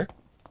secret lair.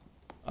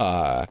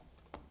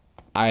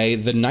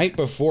 The night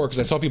before, because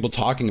I saw people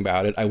talking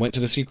about it, I went to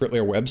the secret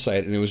lair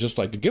website, and it was just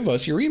like, give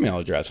us your email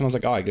address. And I was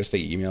like, oh, I guess they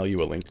email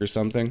you a link or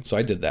something. So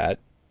I did that.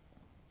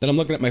 Then I'm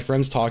looking at my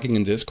friends talking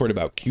in Discord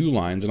about queue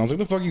lines, and I was like,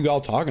 the fuck are you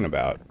all talking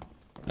about?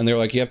 And they were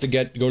like, you have to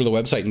go to the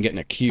website and get in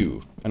a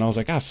queue. And I was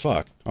like, ah,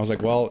 fuck. I was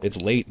like, well,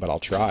 it's late, but I'll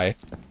try.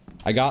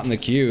 I got in the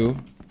queue.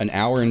 An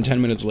hour and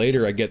 10 minutes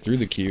later, I get through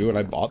the queue, and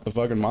I bought the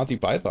fucking Monty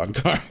Python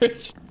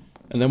cards.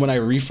 And then when I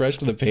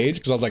refreshed the page,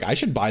 because I was like, I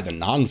should buy the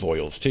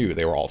non-foils too.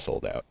 They were all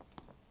sold out.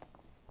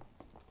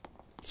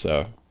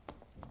 So,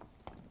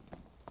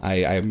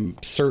 I'm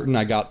certain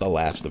I got the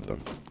last of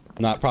them.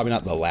 Probably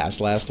not the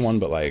last one,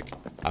 but like,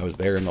 I was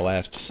there in the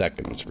last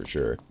seconds for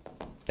sure.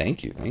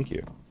 Thank you, thank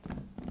you.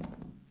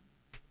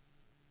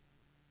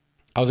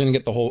 I was gonna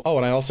get the whole, oh,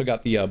 and I also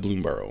got the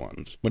Bloomburrow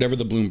ones. Whatever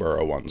the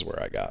Bloomburrow ones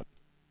were, I got.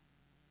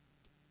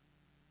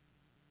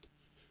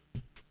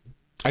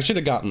 I should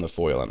have gotten the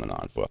foil and the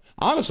non-foil.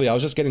 Honestly, I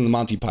was just getting the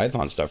Monty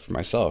Python stuff for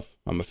myself.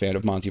 I'm a fan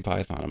of Monty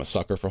Python. I'm a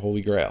sucker for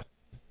Holy Grail.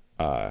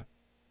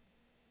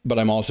 But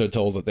I'm also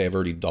told that they have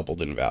already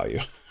doubled in value.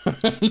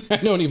 I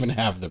don't even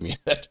have them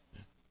yet.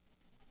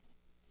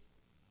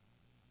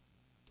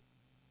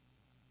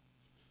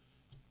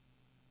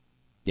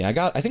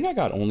 Yeah, I think I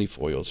got only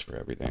foils for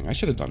everything. I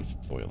should have done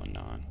foil and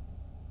non.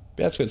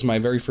 But that's good. It's my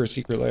very first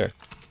secret lair.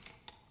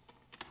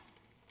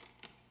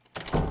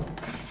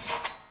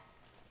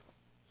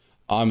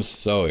 I'm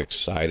so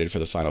excited for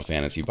the Final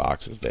Fantasy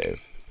boxes,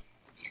 Dave.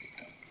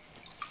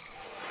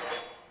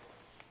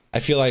 I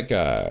feel like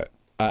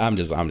I'm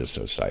just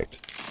so psyched.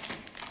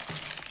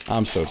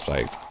 I'm so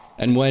psyched.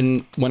 And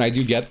when I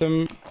do get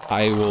them,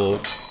 I will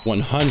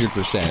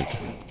 100%.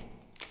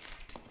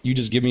 You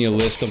just give me a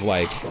list of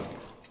like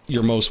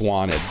your most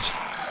wanteds.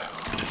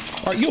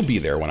 Or you'll be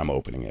there when I'm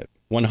opening it.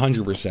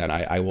 100%.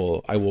 I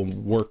will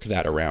work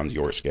that around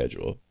your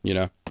schedule, you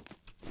know?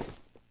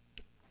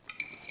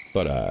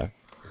 But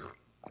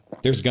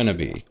there's gonna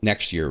be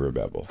next year,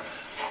 Rebebble.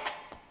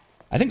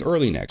 I think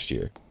early next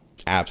year.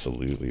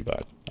 Absolutely,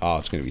 bud. Oh,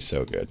 it's gonna be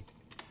so good.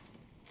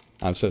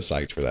 I'm so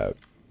psyched for that.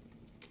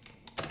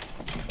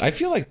 I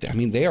feel like, I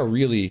mean, they are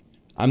really,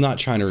 I'm not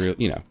trying to,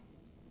 you know,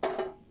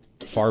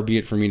 far be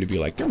it for me to be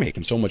like, they're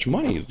making so much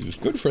money, it's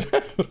good for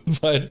them.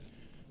 But,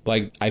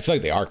 like, I feel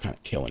like they are kind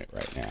of killing it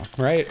right now,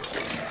 right?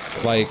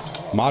 Like,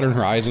 Modern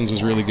Horizons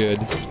was really good.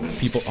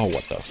 People, oh,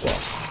 what the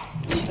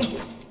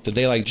fuck? Did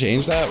they, like,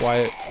 change that?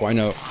 Why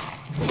no?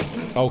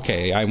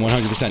 Okay, I'm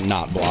 100%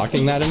 not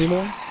blocking that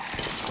anymore.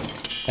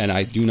 And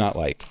I do not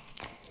like.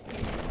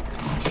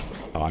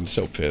 Oh, I'm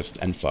so pissed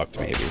and fucked,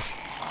 maybe.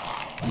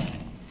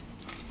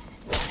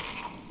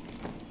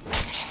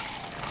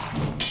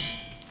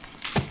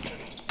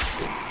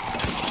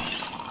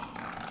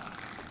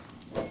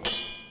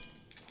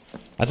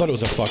 I thought it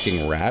was a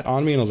fucking rat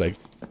on me, and I was like,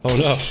 oh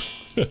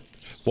no.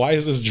 Why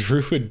is this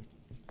druid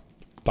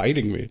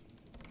biting me?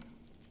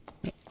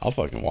 I'll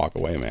fucking walk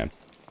away, man.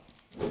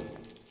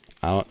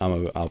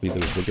 I'll be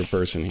the bigger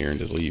person here and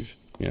just leave,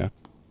 you know?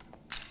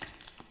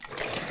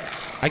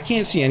 I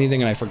can't see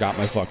anything and I forgot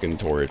my fucking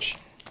torch.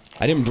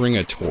 I didn't bring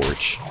a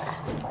torch.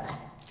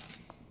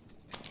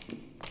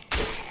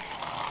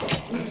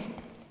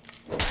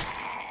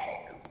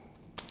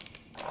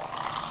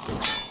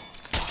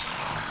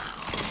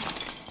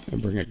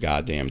 bring a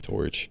goddamn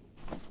torch.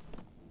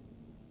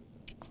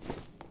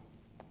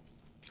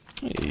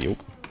 Hey, yo.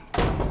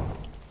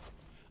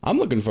 I'm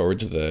looking forward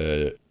to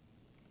the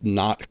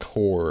not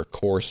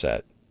core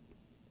set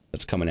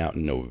that's coming out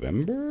in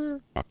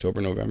November?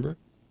 October, November?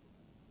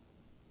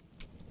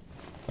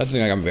 That's the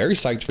thing, like, I'm very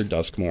psyched for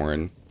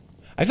Duskmorn.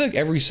 I feel like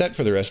every set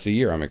for the rest of the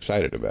year I'm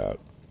excited about.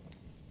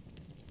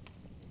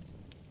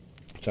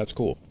 So that's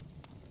cool.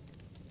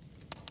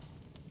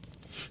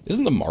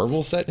 Isn't the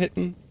Marvel set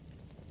hitting?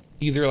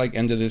 Either like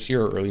end of this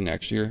year or early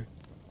next year.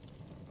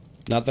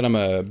 Not that I'm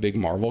a big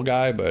Marvel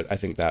guy, but I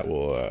think that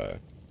will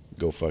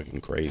go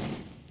fucking crazy.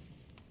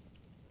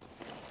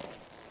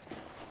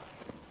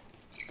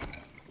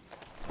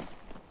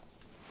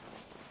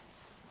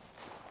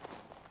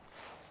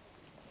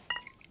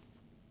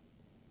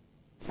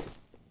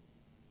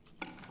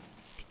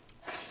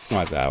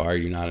 Why is that? Why are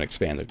you not an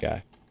expanded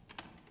guy?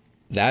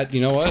 That,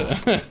 you know what?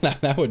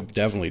 that would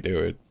definitely do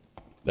it.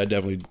 That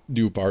definitely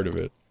do part of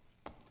it.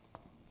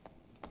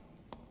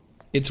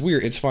 It's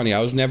weird. It's funny. I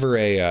was never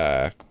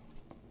a,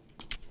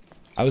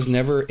 I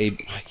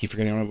keep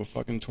forgetting I don't have a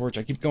fucking torch.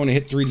 I keep going to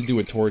hit 3 to do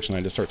a torch and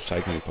I just start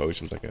cycling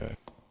potions like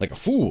a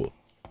fool.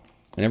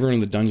 And everyone in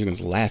the dungeon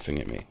is laughing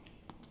at me.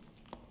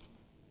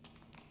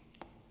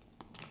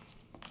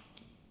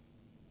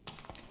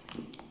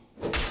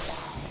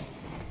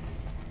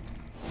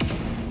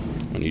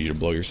 I need you to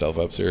blow yourself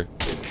up, sir.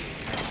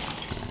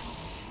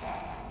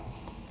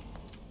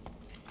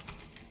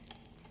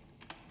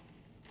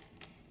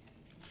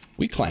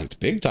 We clanked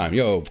big time.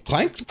 Yo,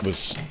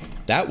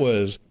 that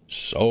was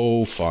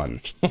so fun.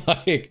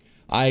 Like,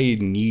 I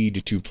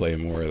need to play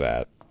more of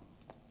that.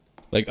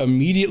 Like,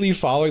 immediately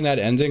following that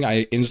ending,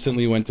 I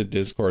instantly went to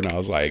Discord and I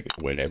was like,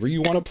 whenever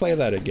you want to play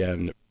that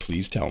again,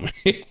 please tell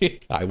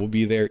me. I will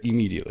be there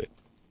immediately.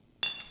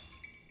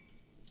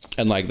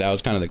 And like, that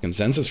was kind of the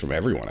consensus from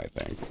everyone, I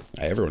think.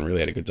 Everyone really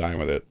had a good time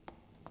with it.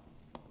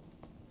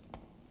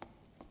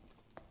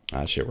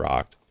 Ah, shit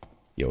rocked.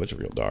 Yo, it's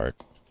real dark.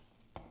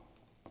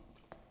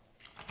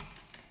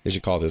 They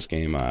should call this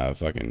game,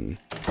 fucking...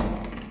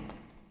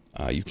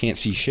 you can't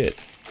see shit.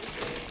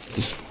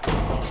 It's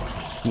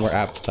a more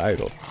apt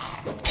title,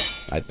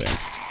 I think.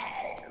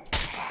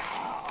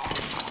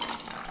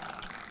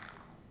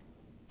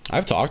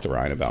 I've talked to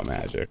Ryan about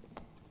Magic.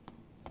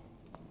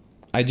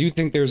 I do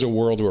think there's a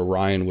world where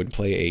Ryan would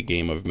play a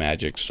game of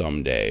Magic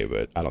someday,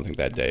 but I don't think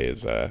that day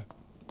is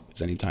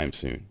anytime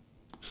soon.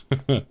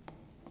 Oh,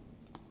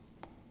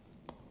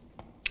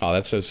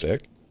 that's so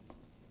sick.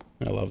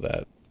 I love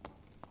that.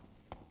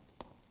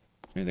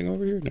 Anything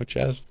over here? No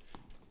chest?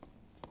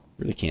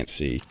 Really can't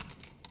see.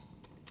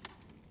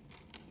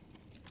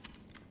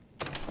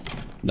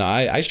 No,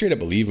 I straight up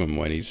believe him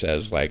when he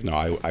says, like,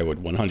 no, I would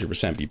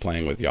 100% be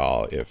playing with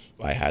y'all if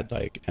I had,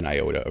 like, an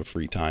iota of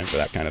free time for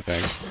that kind of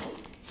thing.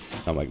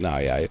 I'm like, nah,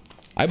 yeah,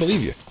 I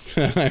believe you.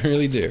 I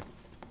really do.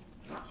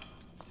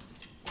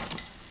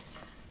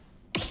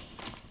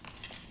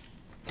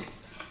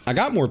 I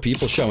got more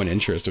people showing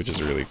interest, which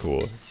is really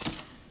cool.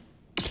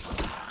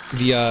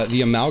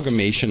 The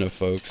amalgamation of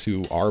folks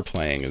who are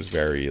playing is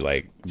very,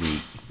 like,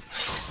 neat.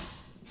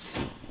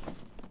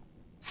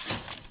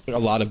 A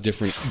lot of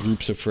different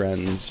groups of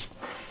friends.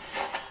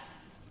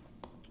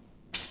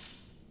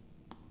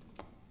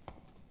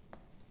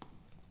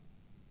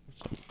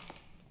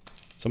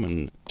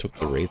 Someone took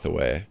the wraith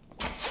away.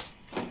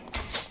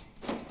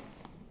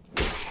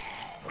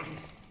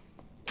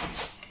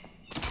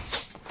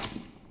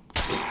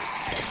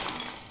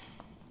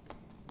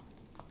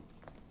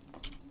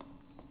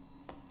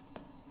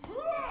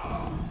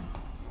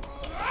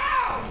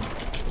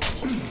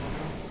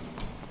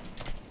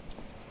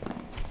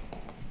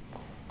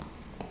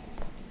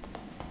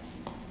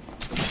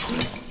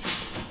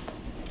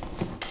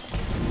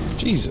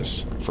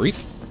 Jesus, freak.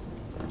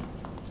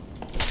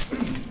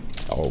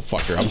 Oh,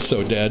 fucker, I'm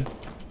so dead.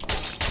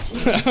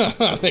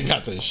 They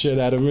got the shit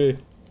out of me.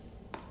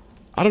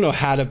 I don't know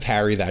how to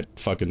parry that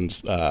fucking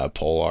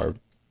pole arm.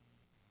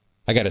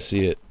 I gotta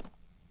see it.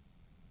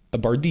 A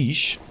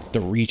Bardiche.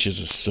 The reaches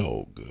is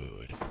so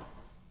good.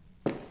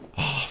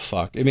 Oh,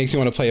 fuck. It makes me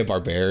want to play a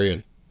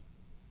barbarian.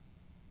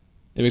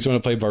 It makes me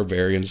want to play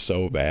barbarian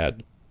so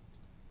bad.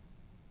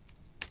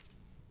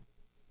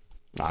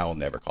 I will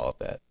never call it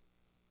that.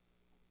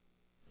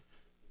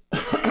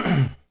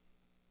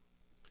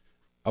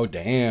 Oh,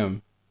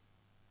 damn.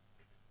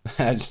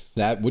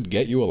 That would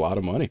get you a lot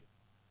of money.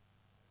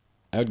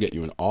 That would get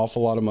you an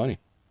awful lot of money.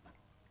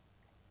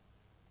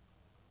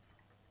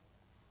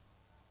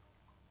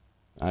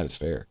 That is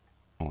fair.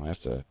 Oh, I have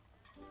to...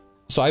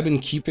 So I've been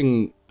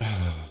keeping...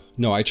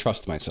 No, I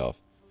trust myself.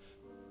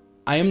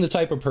 I am the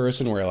type of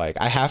person where, like,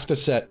 I have to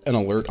set an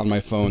alert on my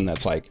phone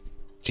that's like,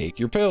 take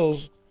your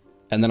pills.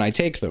 And then I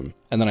take them.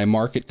 And then I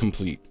mark it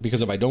complete.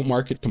 Because if I don't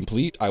mark it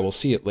complete, I will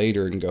see it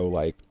later and go,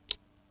 like...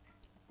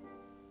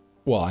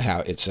 Well,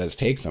 it says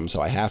take them,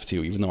 so I have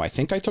to, even though I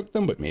think I took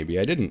them, but maybe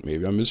I didn't.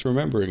 Maybe I'm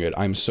misremembering it.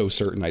 I'm so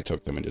certain I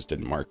took them and just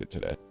didn't mark it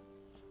today.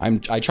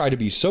 I try to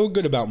be so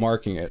good about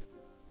marking it.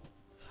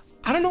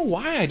 I don't know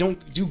why I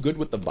don't do good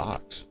with the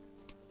box.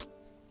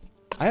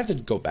 I have to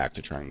go back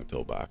to trying the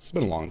pillbox. It's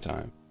been a long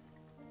time.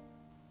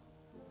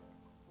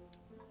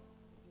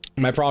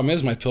 My problem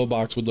is my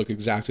pillbox would look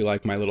exactly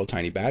like my little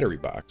tiny battery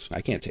box. I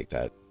can't take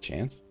that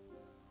chance.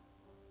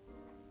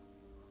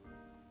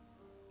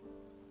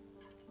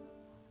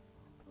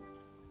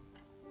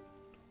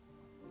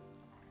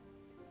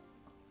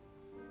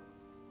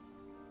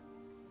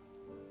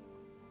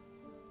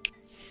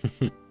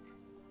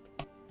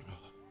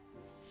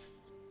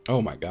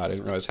 Oh my god, I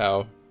didn't realize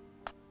how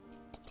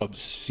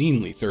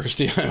obscenely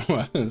thirsty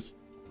I was.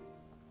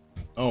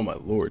 Oh my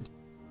lord.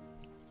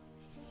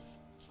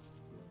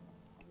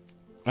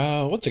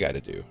 What's I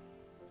gotta do?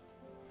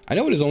 I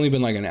know it has only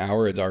been like an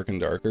hour of Dark and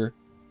Darker,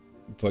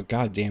 but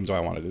goddamn do I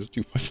want to just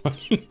do my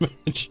fucking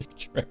magic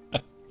trap.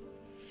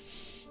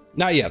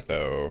 Not yet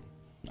though.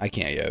 I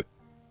can't yet.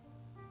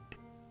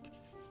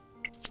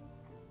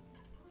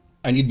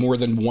 I need more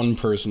than one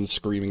person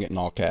screaming it in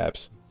all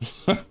caps.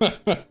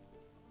 That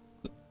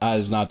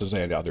is not to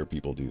say that other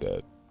people do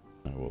that.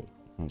 I'll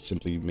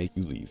simply make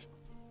you leave.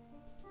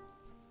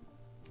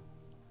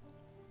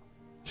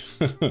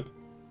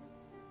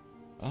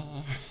 I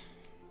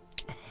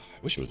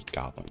wish it was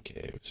Goblin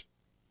Caves.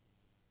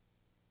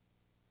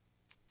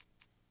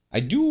 I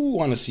do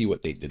want to see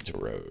what they did to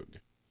Rogue.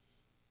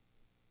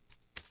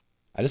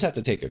 I just have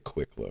to take a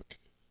quick look.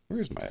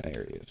 Where's my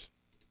areas?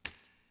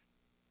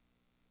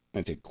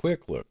 I take a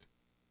quick look.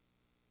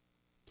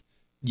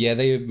 Yeah,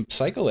 they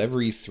cycle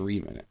every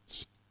 3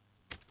 minutes.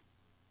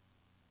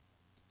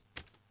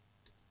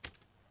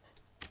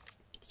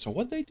 So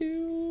what'd they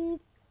do?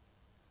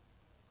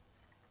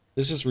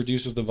 This just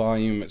reduces the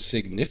volume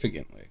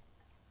significantly,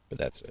 but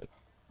that's it.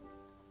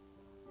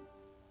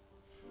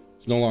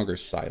 It's no longer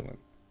silent.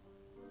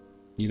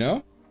 You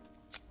know?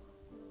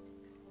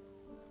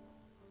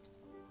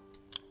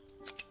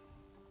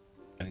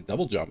 I think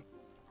double jump.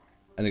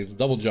 I think it's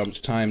double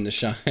jump's time to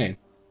shine.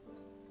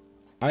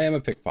 I am a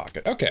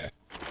pickpocket. Okay.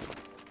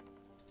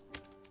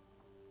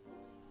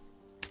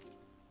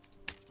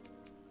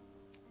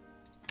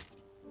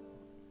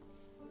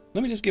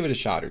 Let me just give it a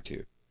shot or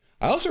two.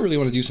 I also really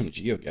want to do some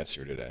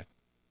GeoGuessr today.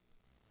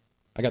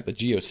 I got the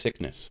Geo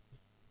sickness.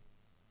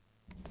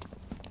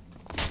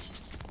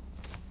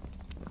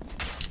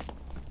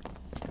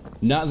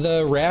 Not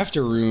the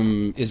rafter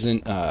room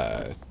isn't,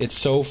 it's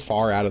so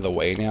far out of the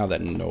way now that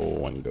no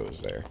one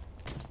goes there.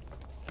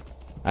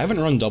 I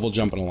haven't run double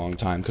jump in a long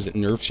time because it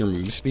nerfs your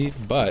move speed,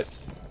 but...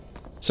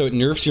 So it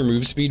nerfs your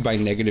move speed by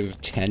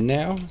 -10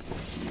 now.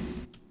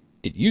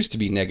 It used to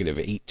be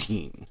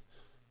 -18.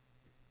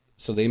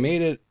 So they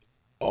made it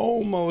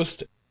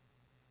almost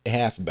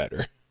half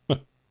better.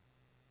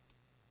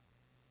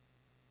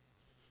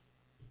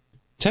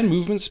 10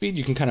 movement speed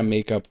you can kind of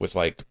make up with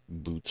like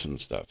boots and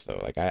stuff though.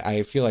 Like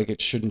I feel like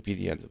it shouldn't be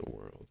the end of the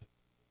world.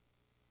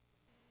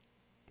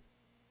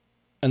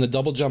 And the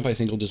double jump I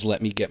think will just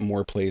let me get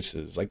more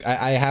places. Like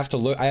I have to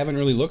look. I haven't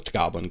really looked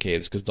Goblin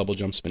Caves because double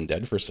jump's been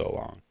dead for so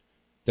long.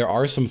 There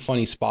are some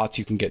funny spots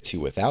you can get to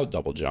without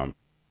double jump.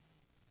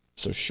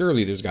 So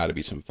surely there's got to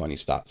be some funny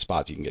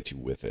spots you can get to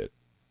with it.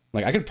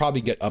 Like I could probably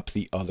get up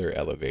the other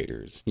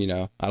elevators, you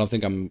know? I don't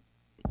think I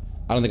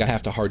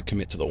have to hard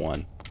commit to the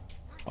one.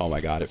 Oh my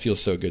god, it feels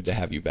so good to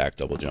have you back,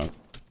 double jump.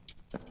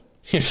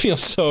 It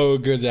feels so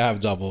good to have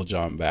double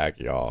jump back,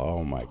 y'all.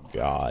 Oh my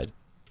god.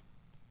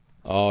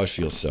 Oh, it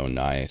feels so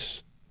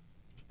nice.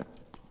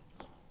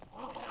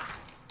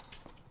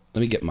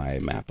 Let me get my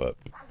map up.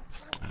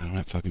 I don't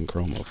have fucking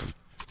Chrome open.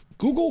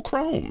 Google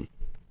Chrome.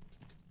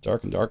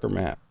 Dark and Darker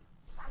map.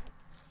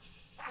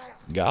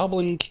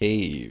 Goblin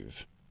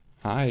Cave.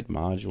 Hide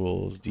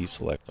modules,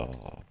 deselect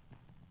all.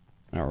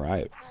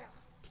 Alright.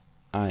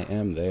 I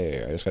am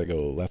there. I just gotta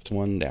go left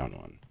one, down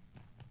one.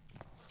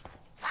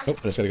 Oh,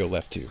 I just gotta go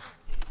left two.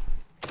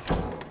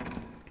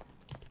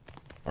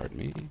 Pardon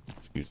me.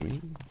 Excuse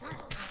me.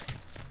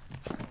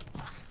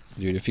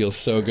 Dude, it feels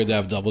so good to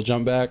have double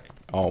jump back.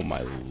 Oh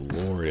my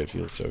lord, it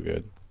feels so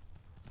good.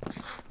 I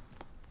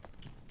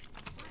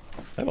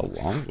have a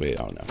long... Wait,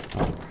 oh no.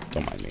 Oh,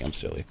 don't mind me, I'm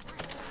silly.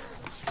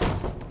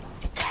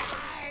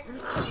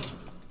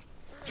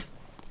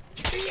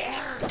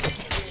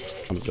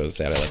 I'm so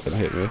sad I let them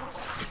hit me.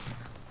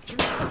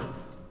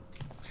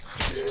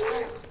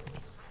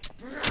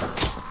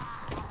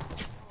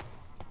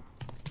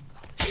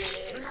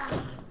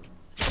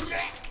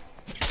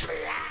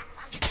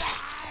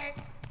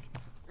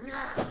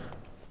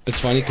 It's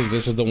funny because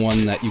this is the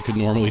one that you could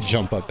normally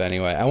jump up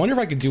anyway. I wonder if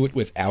I could do it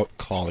without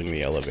calling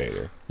the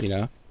elevator, you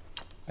know?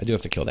 I do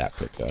have to kill that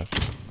prick though.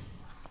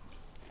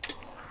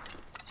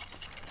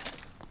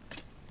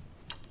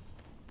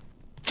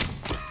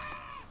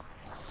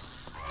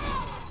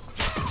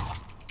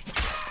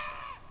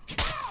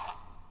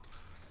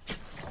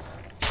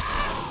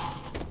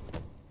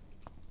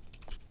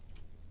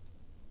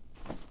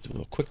 Do a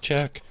little quick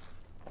check.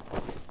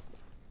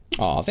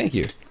 Aw, thank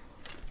you.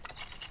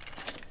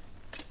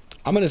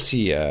 I'm gonna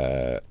see,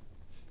 I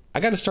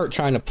gotta start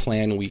trying to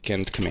plan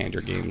weekend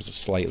Commander games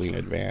slightly in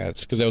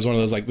advance, because that was one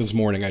of those, like, this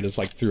morning I just,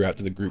 like, threw out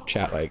to the group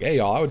chat, like, hey,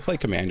 y'all, I would play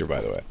Commander,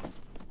 by the way.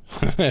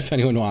 If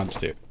anyone wants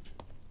to.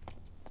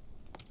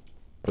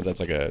 But that's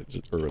like a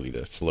just early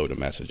to float a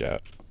message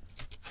out.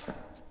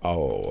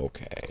 Oh,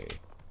 okay.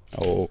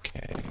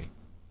 Okay.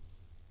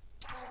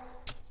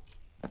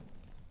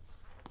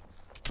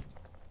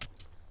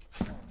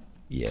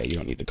 Yeah, you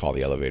don't need to call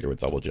the elevator with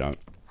double jump.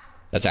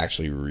 That's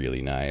actually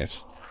really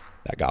nice.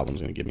 That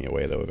goblin's gonna give me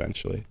away though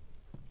eventually.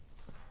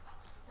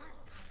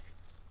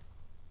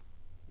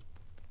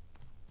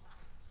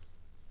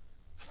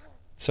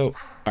 So,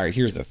 alright,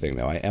 here's the thing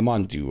though. I am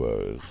on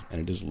duos, and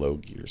it is low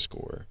gear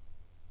score.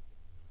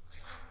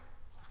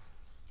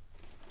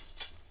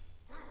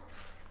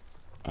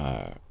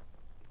 I'll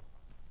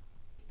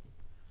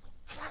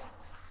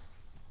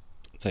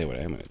tell you what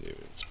I am gonna do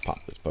is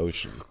pop this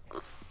potion.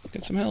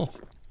 Get some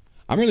health.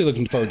 I'm really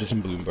looking forward to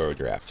some Bloom Burrow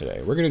draft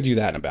today. We're gonna do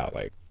that in about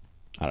like,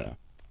 I don't know.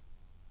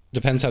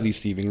 Depends how these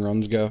thieving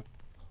runs go.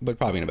 But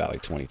probably in about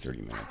like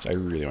 20-30 minutes. I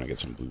really want to get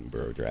some Bloom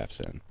Burrow drafts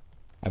in.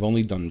 I've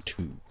only done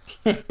 2.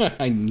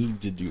 I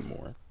need to do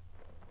more.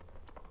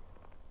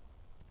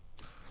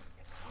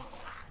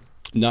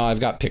 No, I've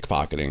got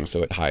pickpocketing,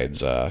 so it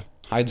hides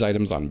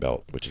items on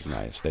belt, which is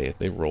nice.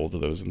 They rolled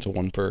those into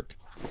one perk.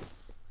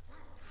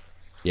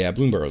 Yeah,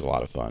 Bloom Burrow is a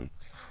lot of fun.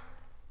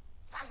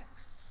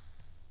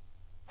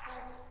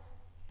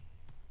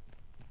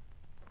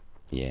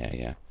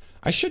 Yeah.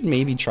 I should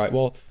maybe try.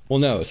 Well,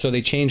 no. So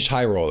they changed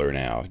High Roller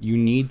now. You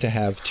need to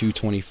have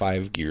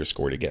 225 gear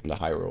score to get into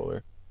High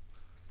Roller.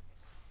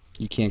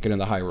 You can't get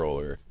into High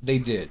Roller. They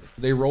did.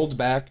 They rolled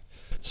back.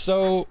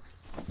 So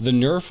the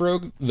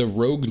rogue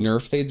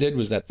nerf they did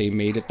was that they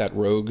made it that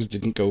rogues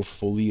didn't go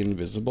fully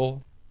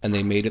invisible, and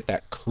they made it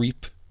that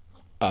creep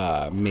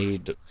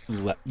made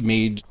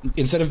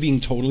instead of being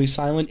totally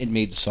silent, it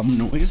made some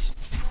noise.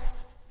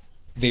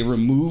 They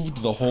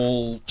removed the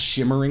whole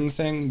shimmering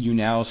thing. You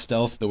now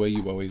stealth the way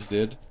you always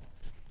did.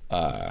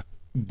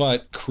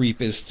 But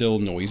creep is still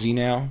noisy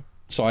now.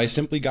 So I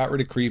simply got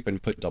rid of creep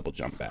and put double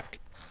jump back.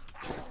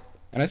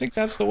 And I think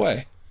that's the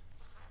way.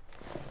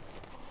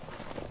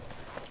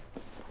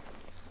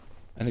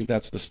 I think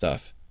that's the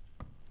stuff.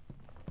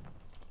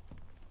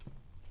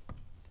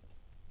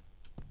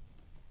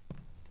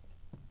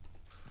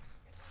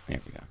 There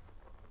we go.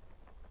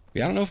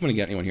 Yeah, I don't know if I'm going to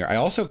get anyone here. I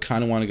also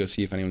kind of want to go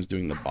see if anyone's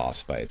doing the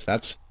boss fights.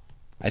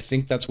 I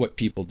think that's what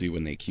people do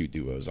when they queue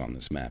duos on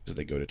this map, is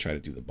they go to try to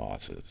do the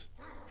bosses.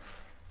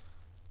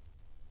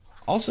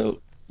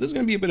 Also, this is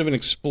going to be a bit of an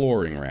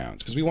exploring round,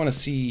 because we want to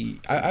see...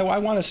 I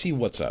want to see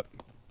what's up.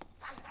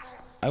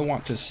 I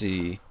want to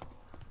see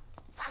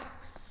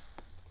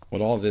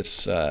what all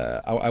this...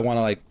 I want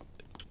to, like,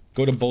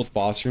 go to both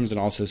boss rooms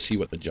and also see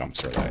what the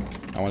jumps are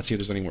like. I want to see if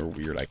there's anywhere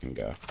weird I can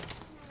go.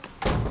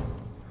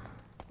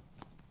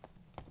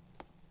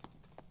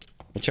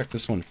 We'll check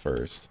this one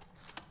first.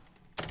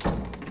 No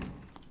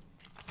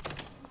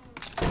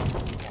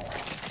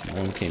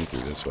one came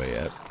through this way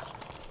yet.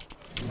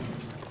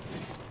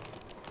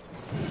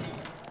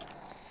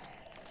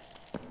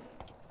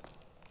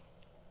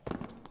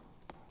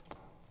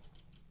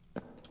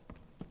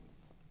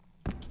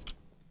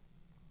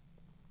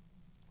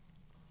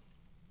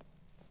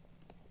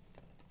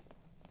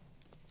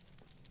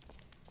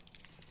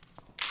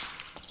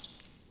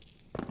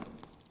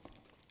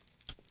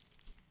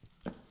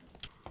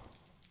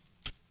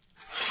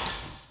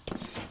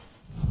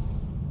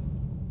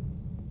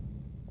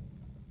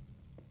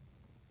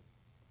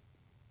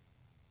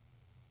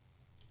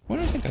 What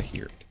did I think I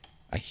heard?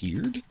 I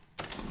heard?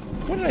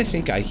 What did I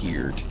think I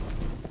heard?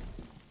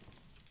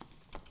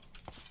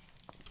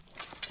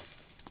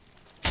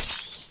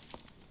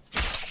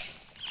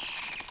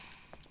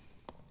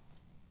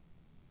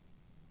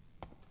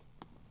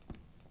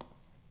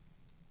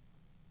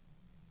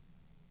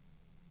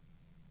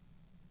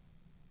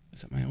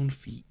 Is it my own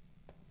feet?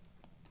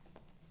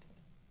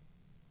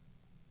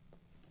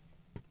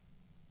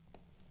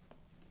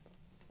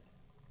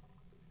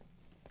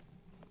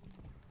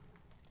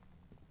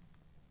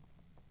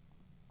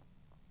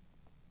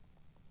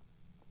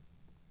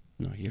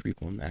 No, I hear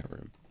people in that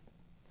room.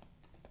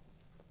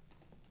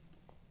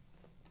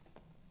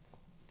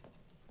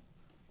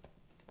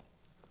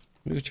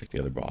 Let me go check the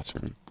other boss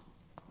room.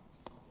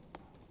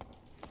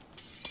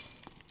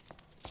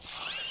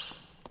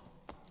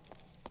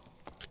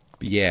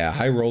 But yeah,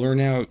 High Roller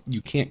now, you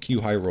can't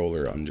queue High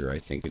Roller under, I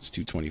think it's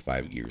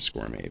 225 gear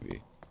score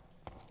maybe.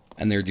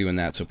 And they're doing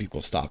that so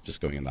people stop just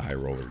going in the High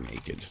Roller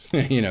naked.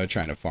 You know,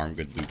 trying to farm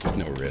good loot with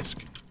no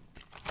risk.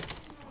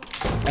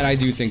 And I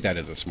do think that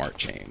is a smart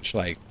change.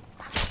 Like,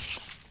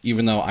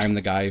 even though I'm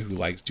the guy who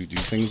likes to do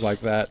things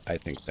like that, I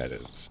think that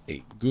is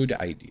a good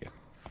idea.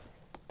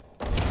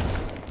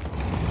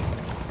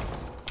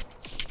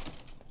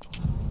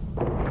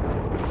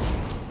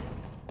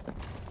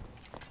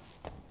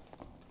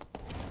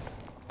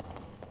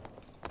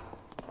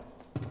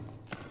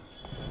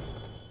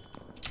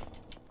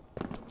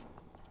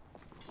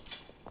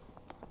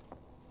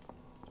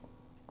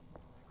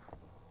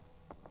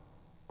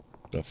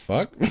 The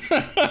fuck?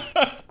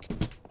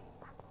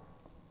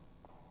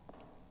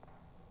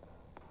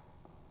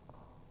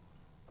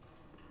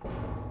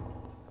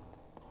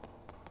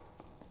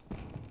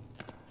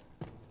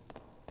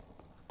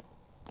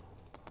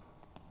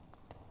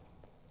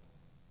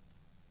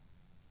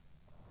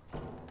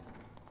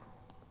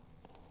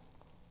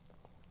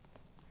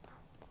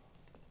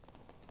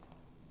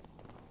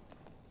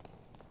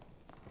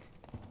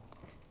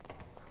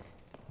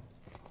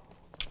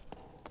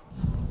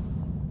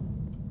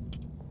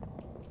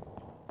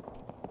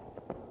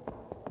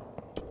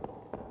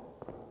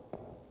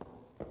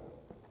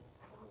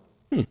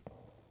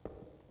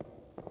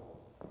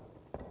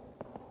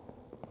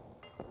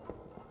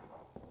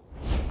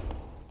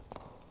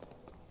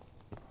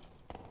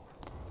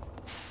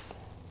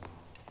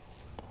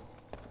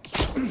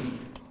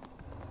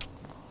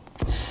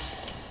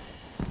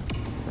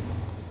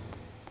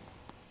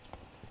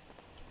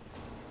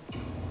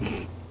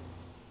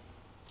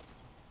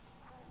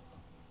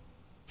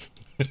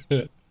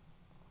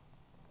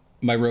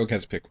 My rogue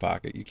has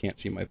pickpocket. You can't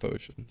see my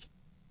potions.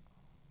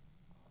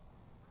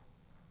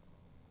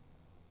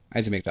 I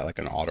had to make that like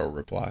an auto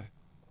reply.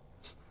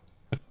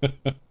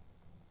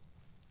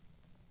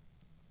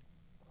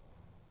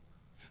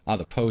 Ah,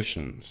 the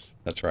potions.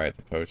 That's right,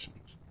 the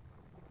potions.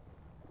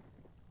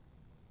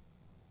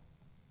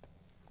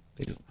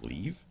 They just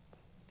leave?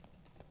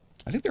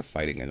 I think they're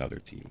fighting another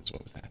team is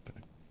what was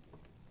happening.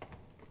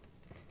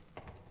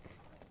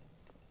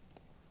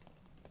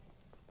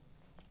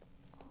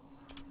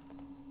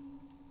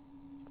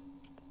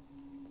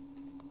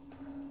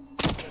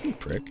 You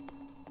prick.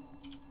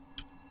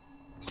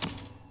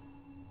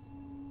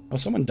 Oh,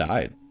 someone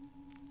died.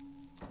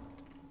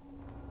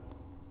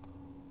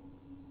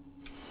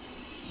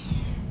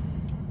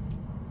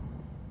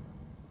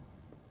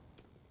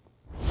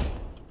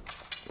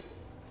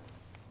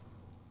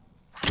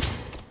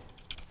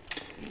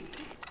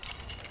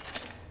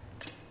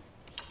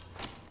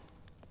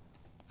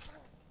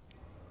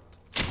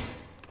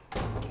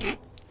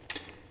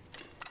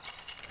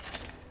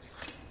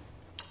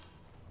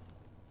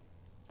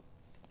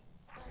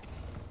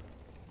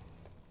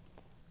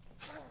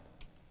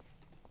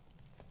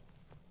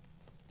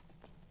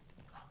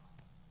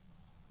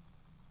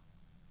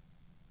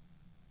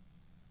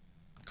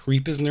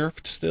 Creep is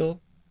nerfed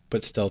still,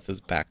 but stealth is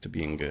back to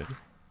being good.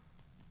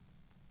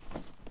 I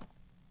don't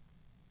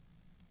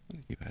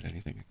think you've had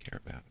anything I care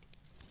about.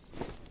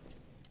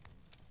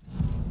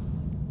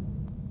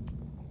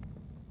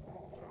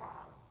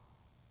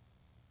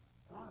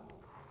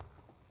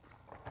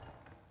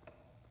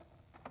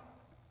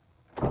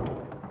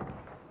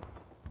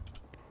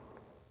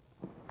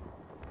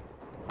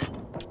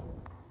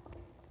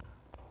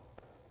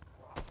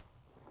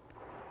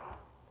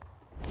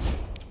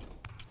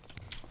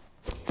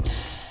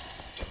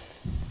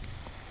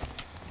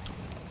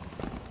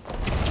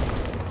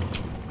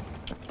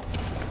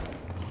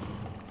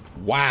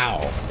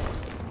 Wow.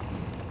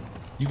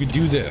 You could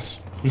do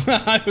this.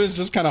 I was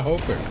just kind of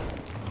hoping.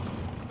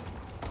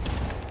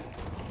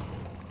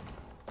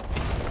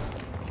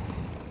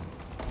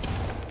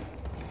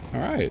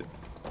 All right.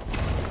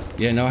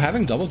 Yeah, no,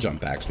 having double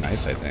jump back's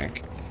nice, I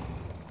think.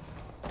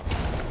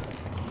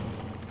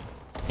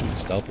 And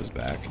stealth is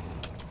back.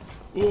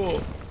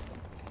 Whoa.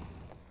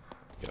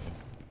 Go.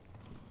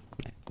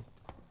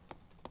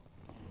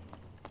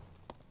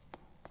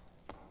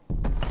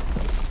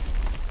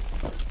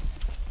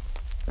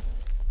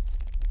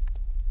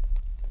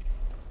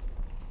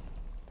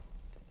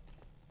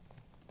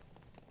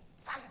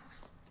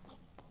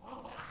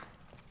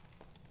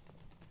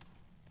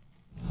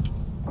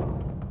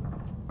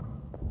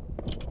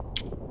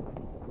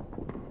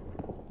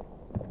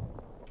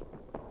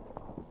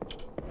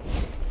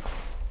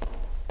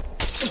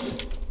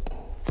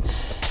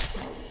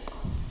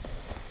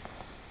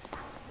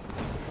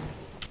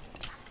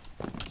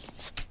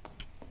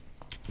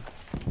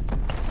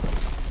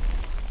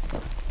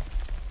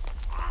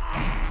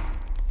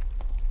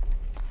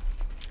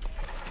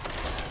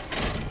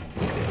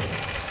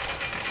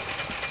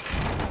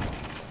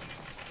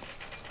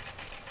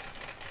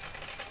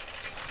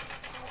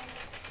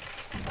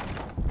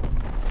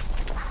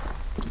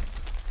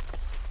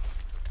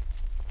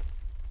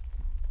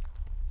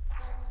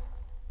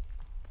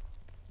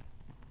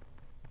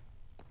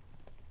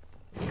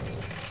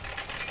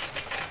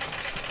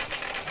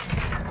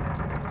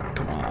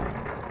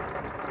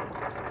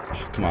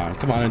 Come on,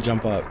 come on and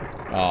jump up.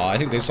 Oh, I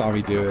think they saw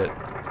me do it.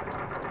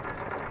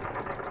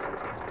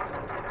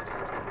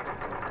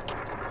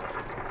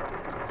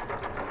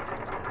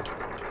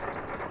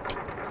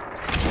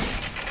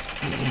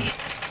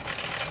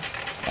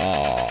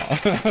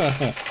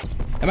 Oh.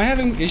 Am I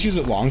having issues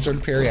with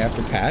longsword parry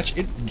after patch?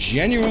 It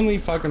genuinely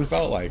fucking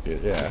felt like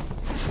it, yeah.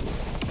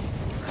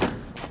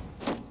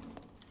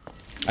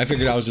 I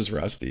figured I was just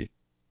rusty.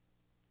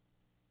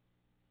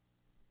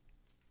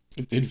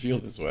 It did feel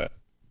this way.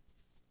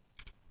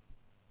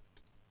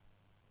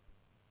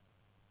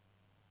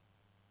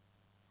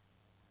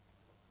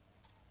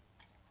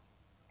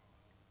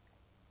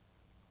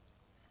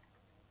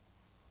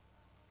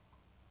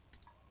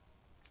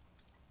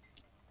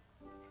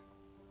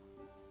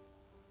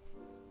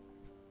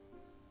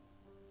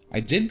 I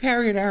did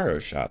parry an arrow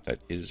shot. That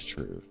is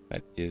true.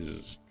 That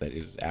is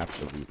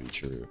absolutely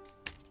true.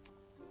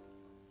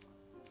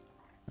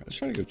 Alright, let's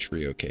try to go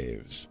trio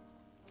caves.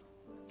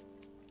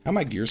 How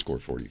my gear score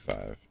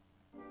 45?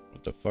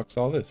 What the fuck's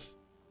all this?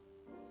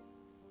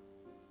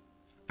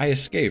 I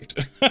escaped.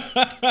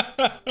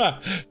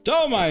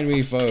 Don't mind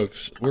me,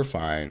 folks. We're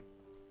fine.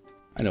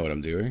 I know what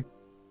I'm doing.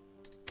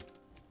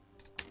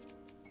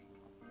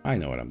 I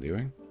know what I'm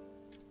doing.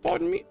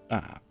 Pardon me.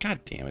 Ah, god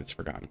damn it, it's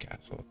Forgotten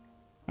Castle.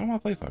 I don't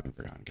want to play fucking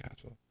Forgotten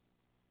Castle.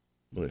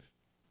 Bliff.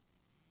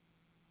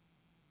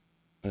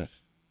 Ugh.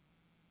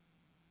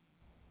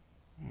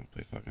 I don't want to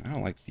play fucking... I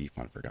don't like Thief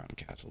on Forgotten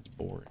Castle. It's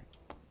boring.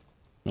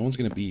 No one's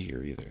gonna be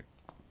here either.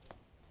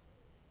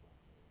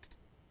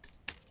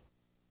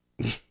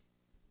 It's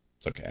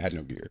okay, I had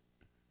no gear.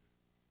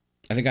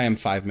 I think I am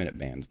 5-minute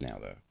bans now,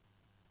 though.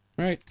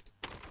 Right?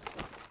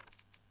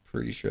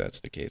 Pretty sure that's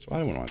the case. Well,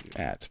 I don't want to do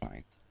that. It's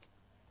fine.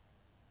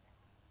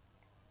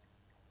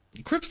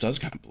 Crips does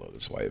kind of blow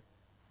this wipe.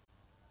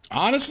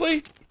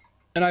 Honestly,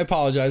 and I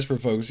apologize for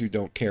folks who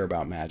don't care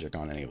about magic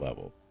on any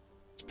level,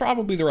 it's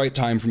probably the right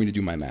time for me to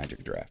do my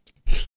magic draft.